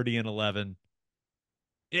had 30 and 11.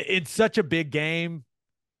 In such a big game,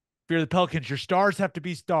 if you're the Pelicans, your stars have to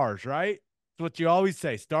be stars, right? That's what you always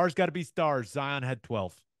say. Stars got to be stars. Zion had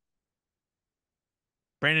 12.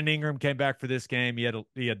 Brandon Ingram came back for this game. He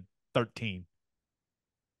had 13.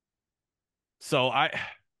 So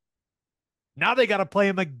now they got to play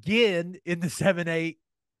him again in the 7-8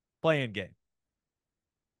 play-in game.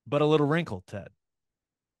 But a little wrinkle, Ted.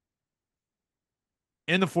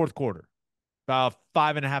 In the fourth quarter, about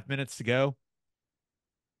 5.5 minutes to go,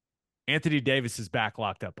 Anthony Davis is back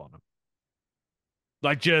locked up on him.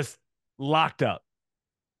 Like just locked up.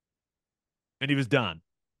 And he was done.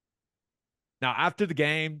 Now, after the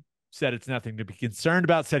game, said it's nothing to be concerned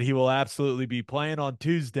about, said he will absolutely be playing on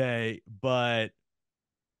Tuesday, but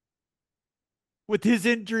with his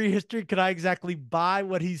injury history, could I exactly buy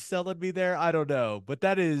what he's selling me there? I don't know. But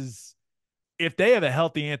that is, if they have a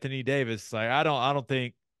healthy Anthony Davis, like I don't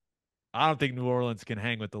think New Orleans can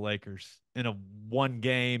hang with the Lakers in a one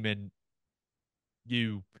game and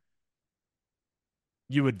you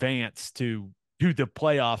advance to the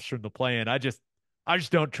playoffs from the play-in. I just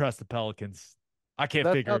don't trust the Pelicans. I can't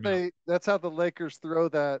figure them out. That's how the Lakers throw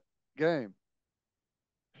that game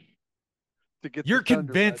to get the You're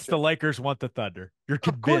Thunder convinced the matchup. Lakers want the Thunder. You're Of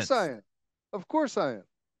course convinced. I am. Of course I am.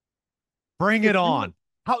 Bring it If you were, on.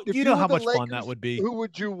 How if you you know were how the much fun that Lakers, would be? who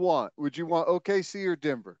would you want? Would you want OKC or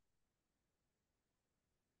Denver?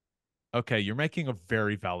 Okay, you're making a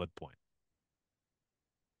very valid point.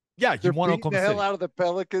 Yeah, you They're want beating Oklahoma the hell City. out of the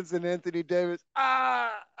Pelicans and Anthony Davis.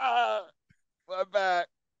 My back.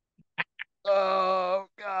 Oh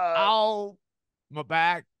God. Ow, my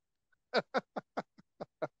back,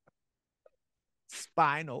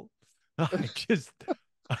 spinal. I just,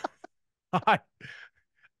 I,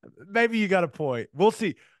 maybe you got a point. We'll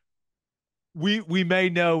see. We may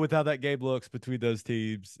know with how that game looks between those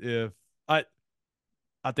teams. If I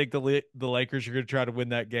think the Lakers are going to try to win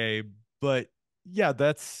that game, but yeah,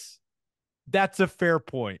 that's a fair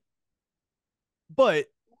point. But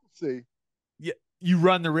We'll see. you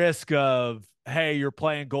run the risk of, hey, you're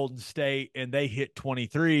playing Golden State and they hit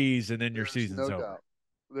 23s and then your There's season's no over. doubt.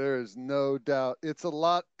 There is no doubt. It's a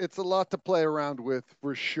lot to play around with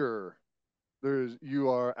for sure. You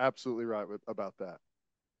are absolutely right about that.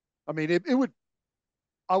 I mean,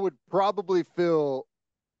 I would probably feel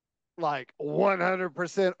like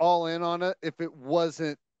 100% all in on it if it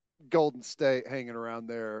wasn't Golden State hanging around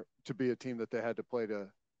there to be a team that they had to play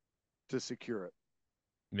to secure it.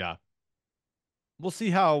 Yeah. We'll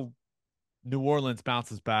see how New Orleans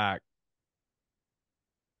bounces back.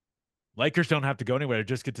 Lakers don't have to go anywhere. They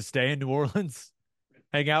just get to stay in New Orleans,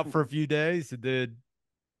 hang out for a few days, and then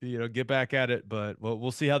get back at it. But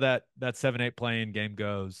we'll see how that 7-8 playing game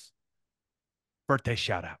goes. Birthday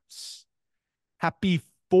shout outs. Happy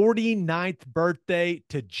 49th birthday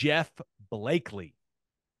to Jeff Blakely.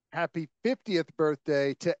 Happy 50th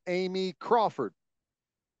birthday to Amy Crawford.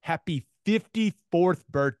 Happy 54th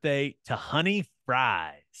birthday to Honey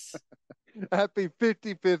Fries. Happy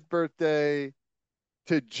 55th birthday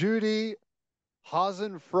to Judy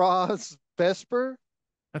Hasenfrost Vesper.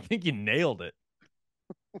 I think you nailed it.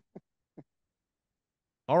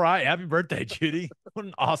 All right. Happy birthday, Judy. What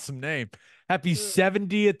an awesome name. Happy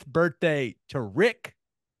 70th birthday to Rick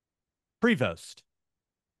Prevost.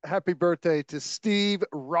 Happy birthday to Steve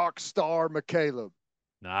Rockstar McCaleb.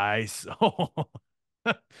 Nice.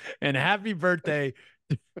 And happy birthday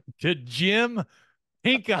to Jim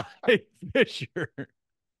Pink Eye Fisher.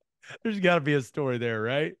 There's got to be a story there,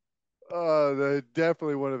 right?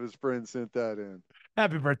 Definitely one of his friends sent that in.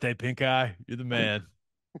 Happy birthday, Pink Eye. You're the man.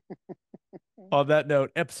 On that note,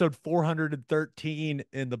 episode 413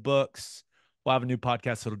 in the books. We'll have a new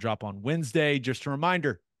podcast that'll drop on Wednesday. Just a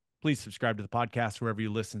reminder, please subscribe to the podcast wherever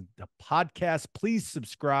you listen to podcasts. Please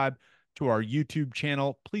subscribe to our YouTube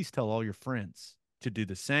channel. Please tell all your friends to do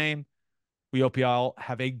the same. We hope you all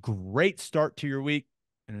have a great start to your week.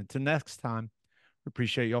 And until next time, we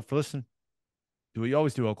appreciate y'all for listening. Do what you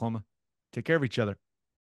always do, Oklahoma. Take care of each other.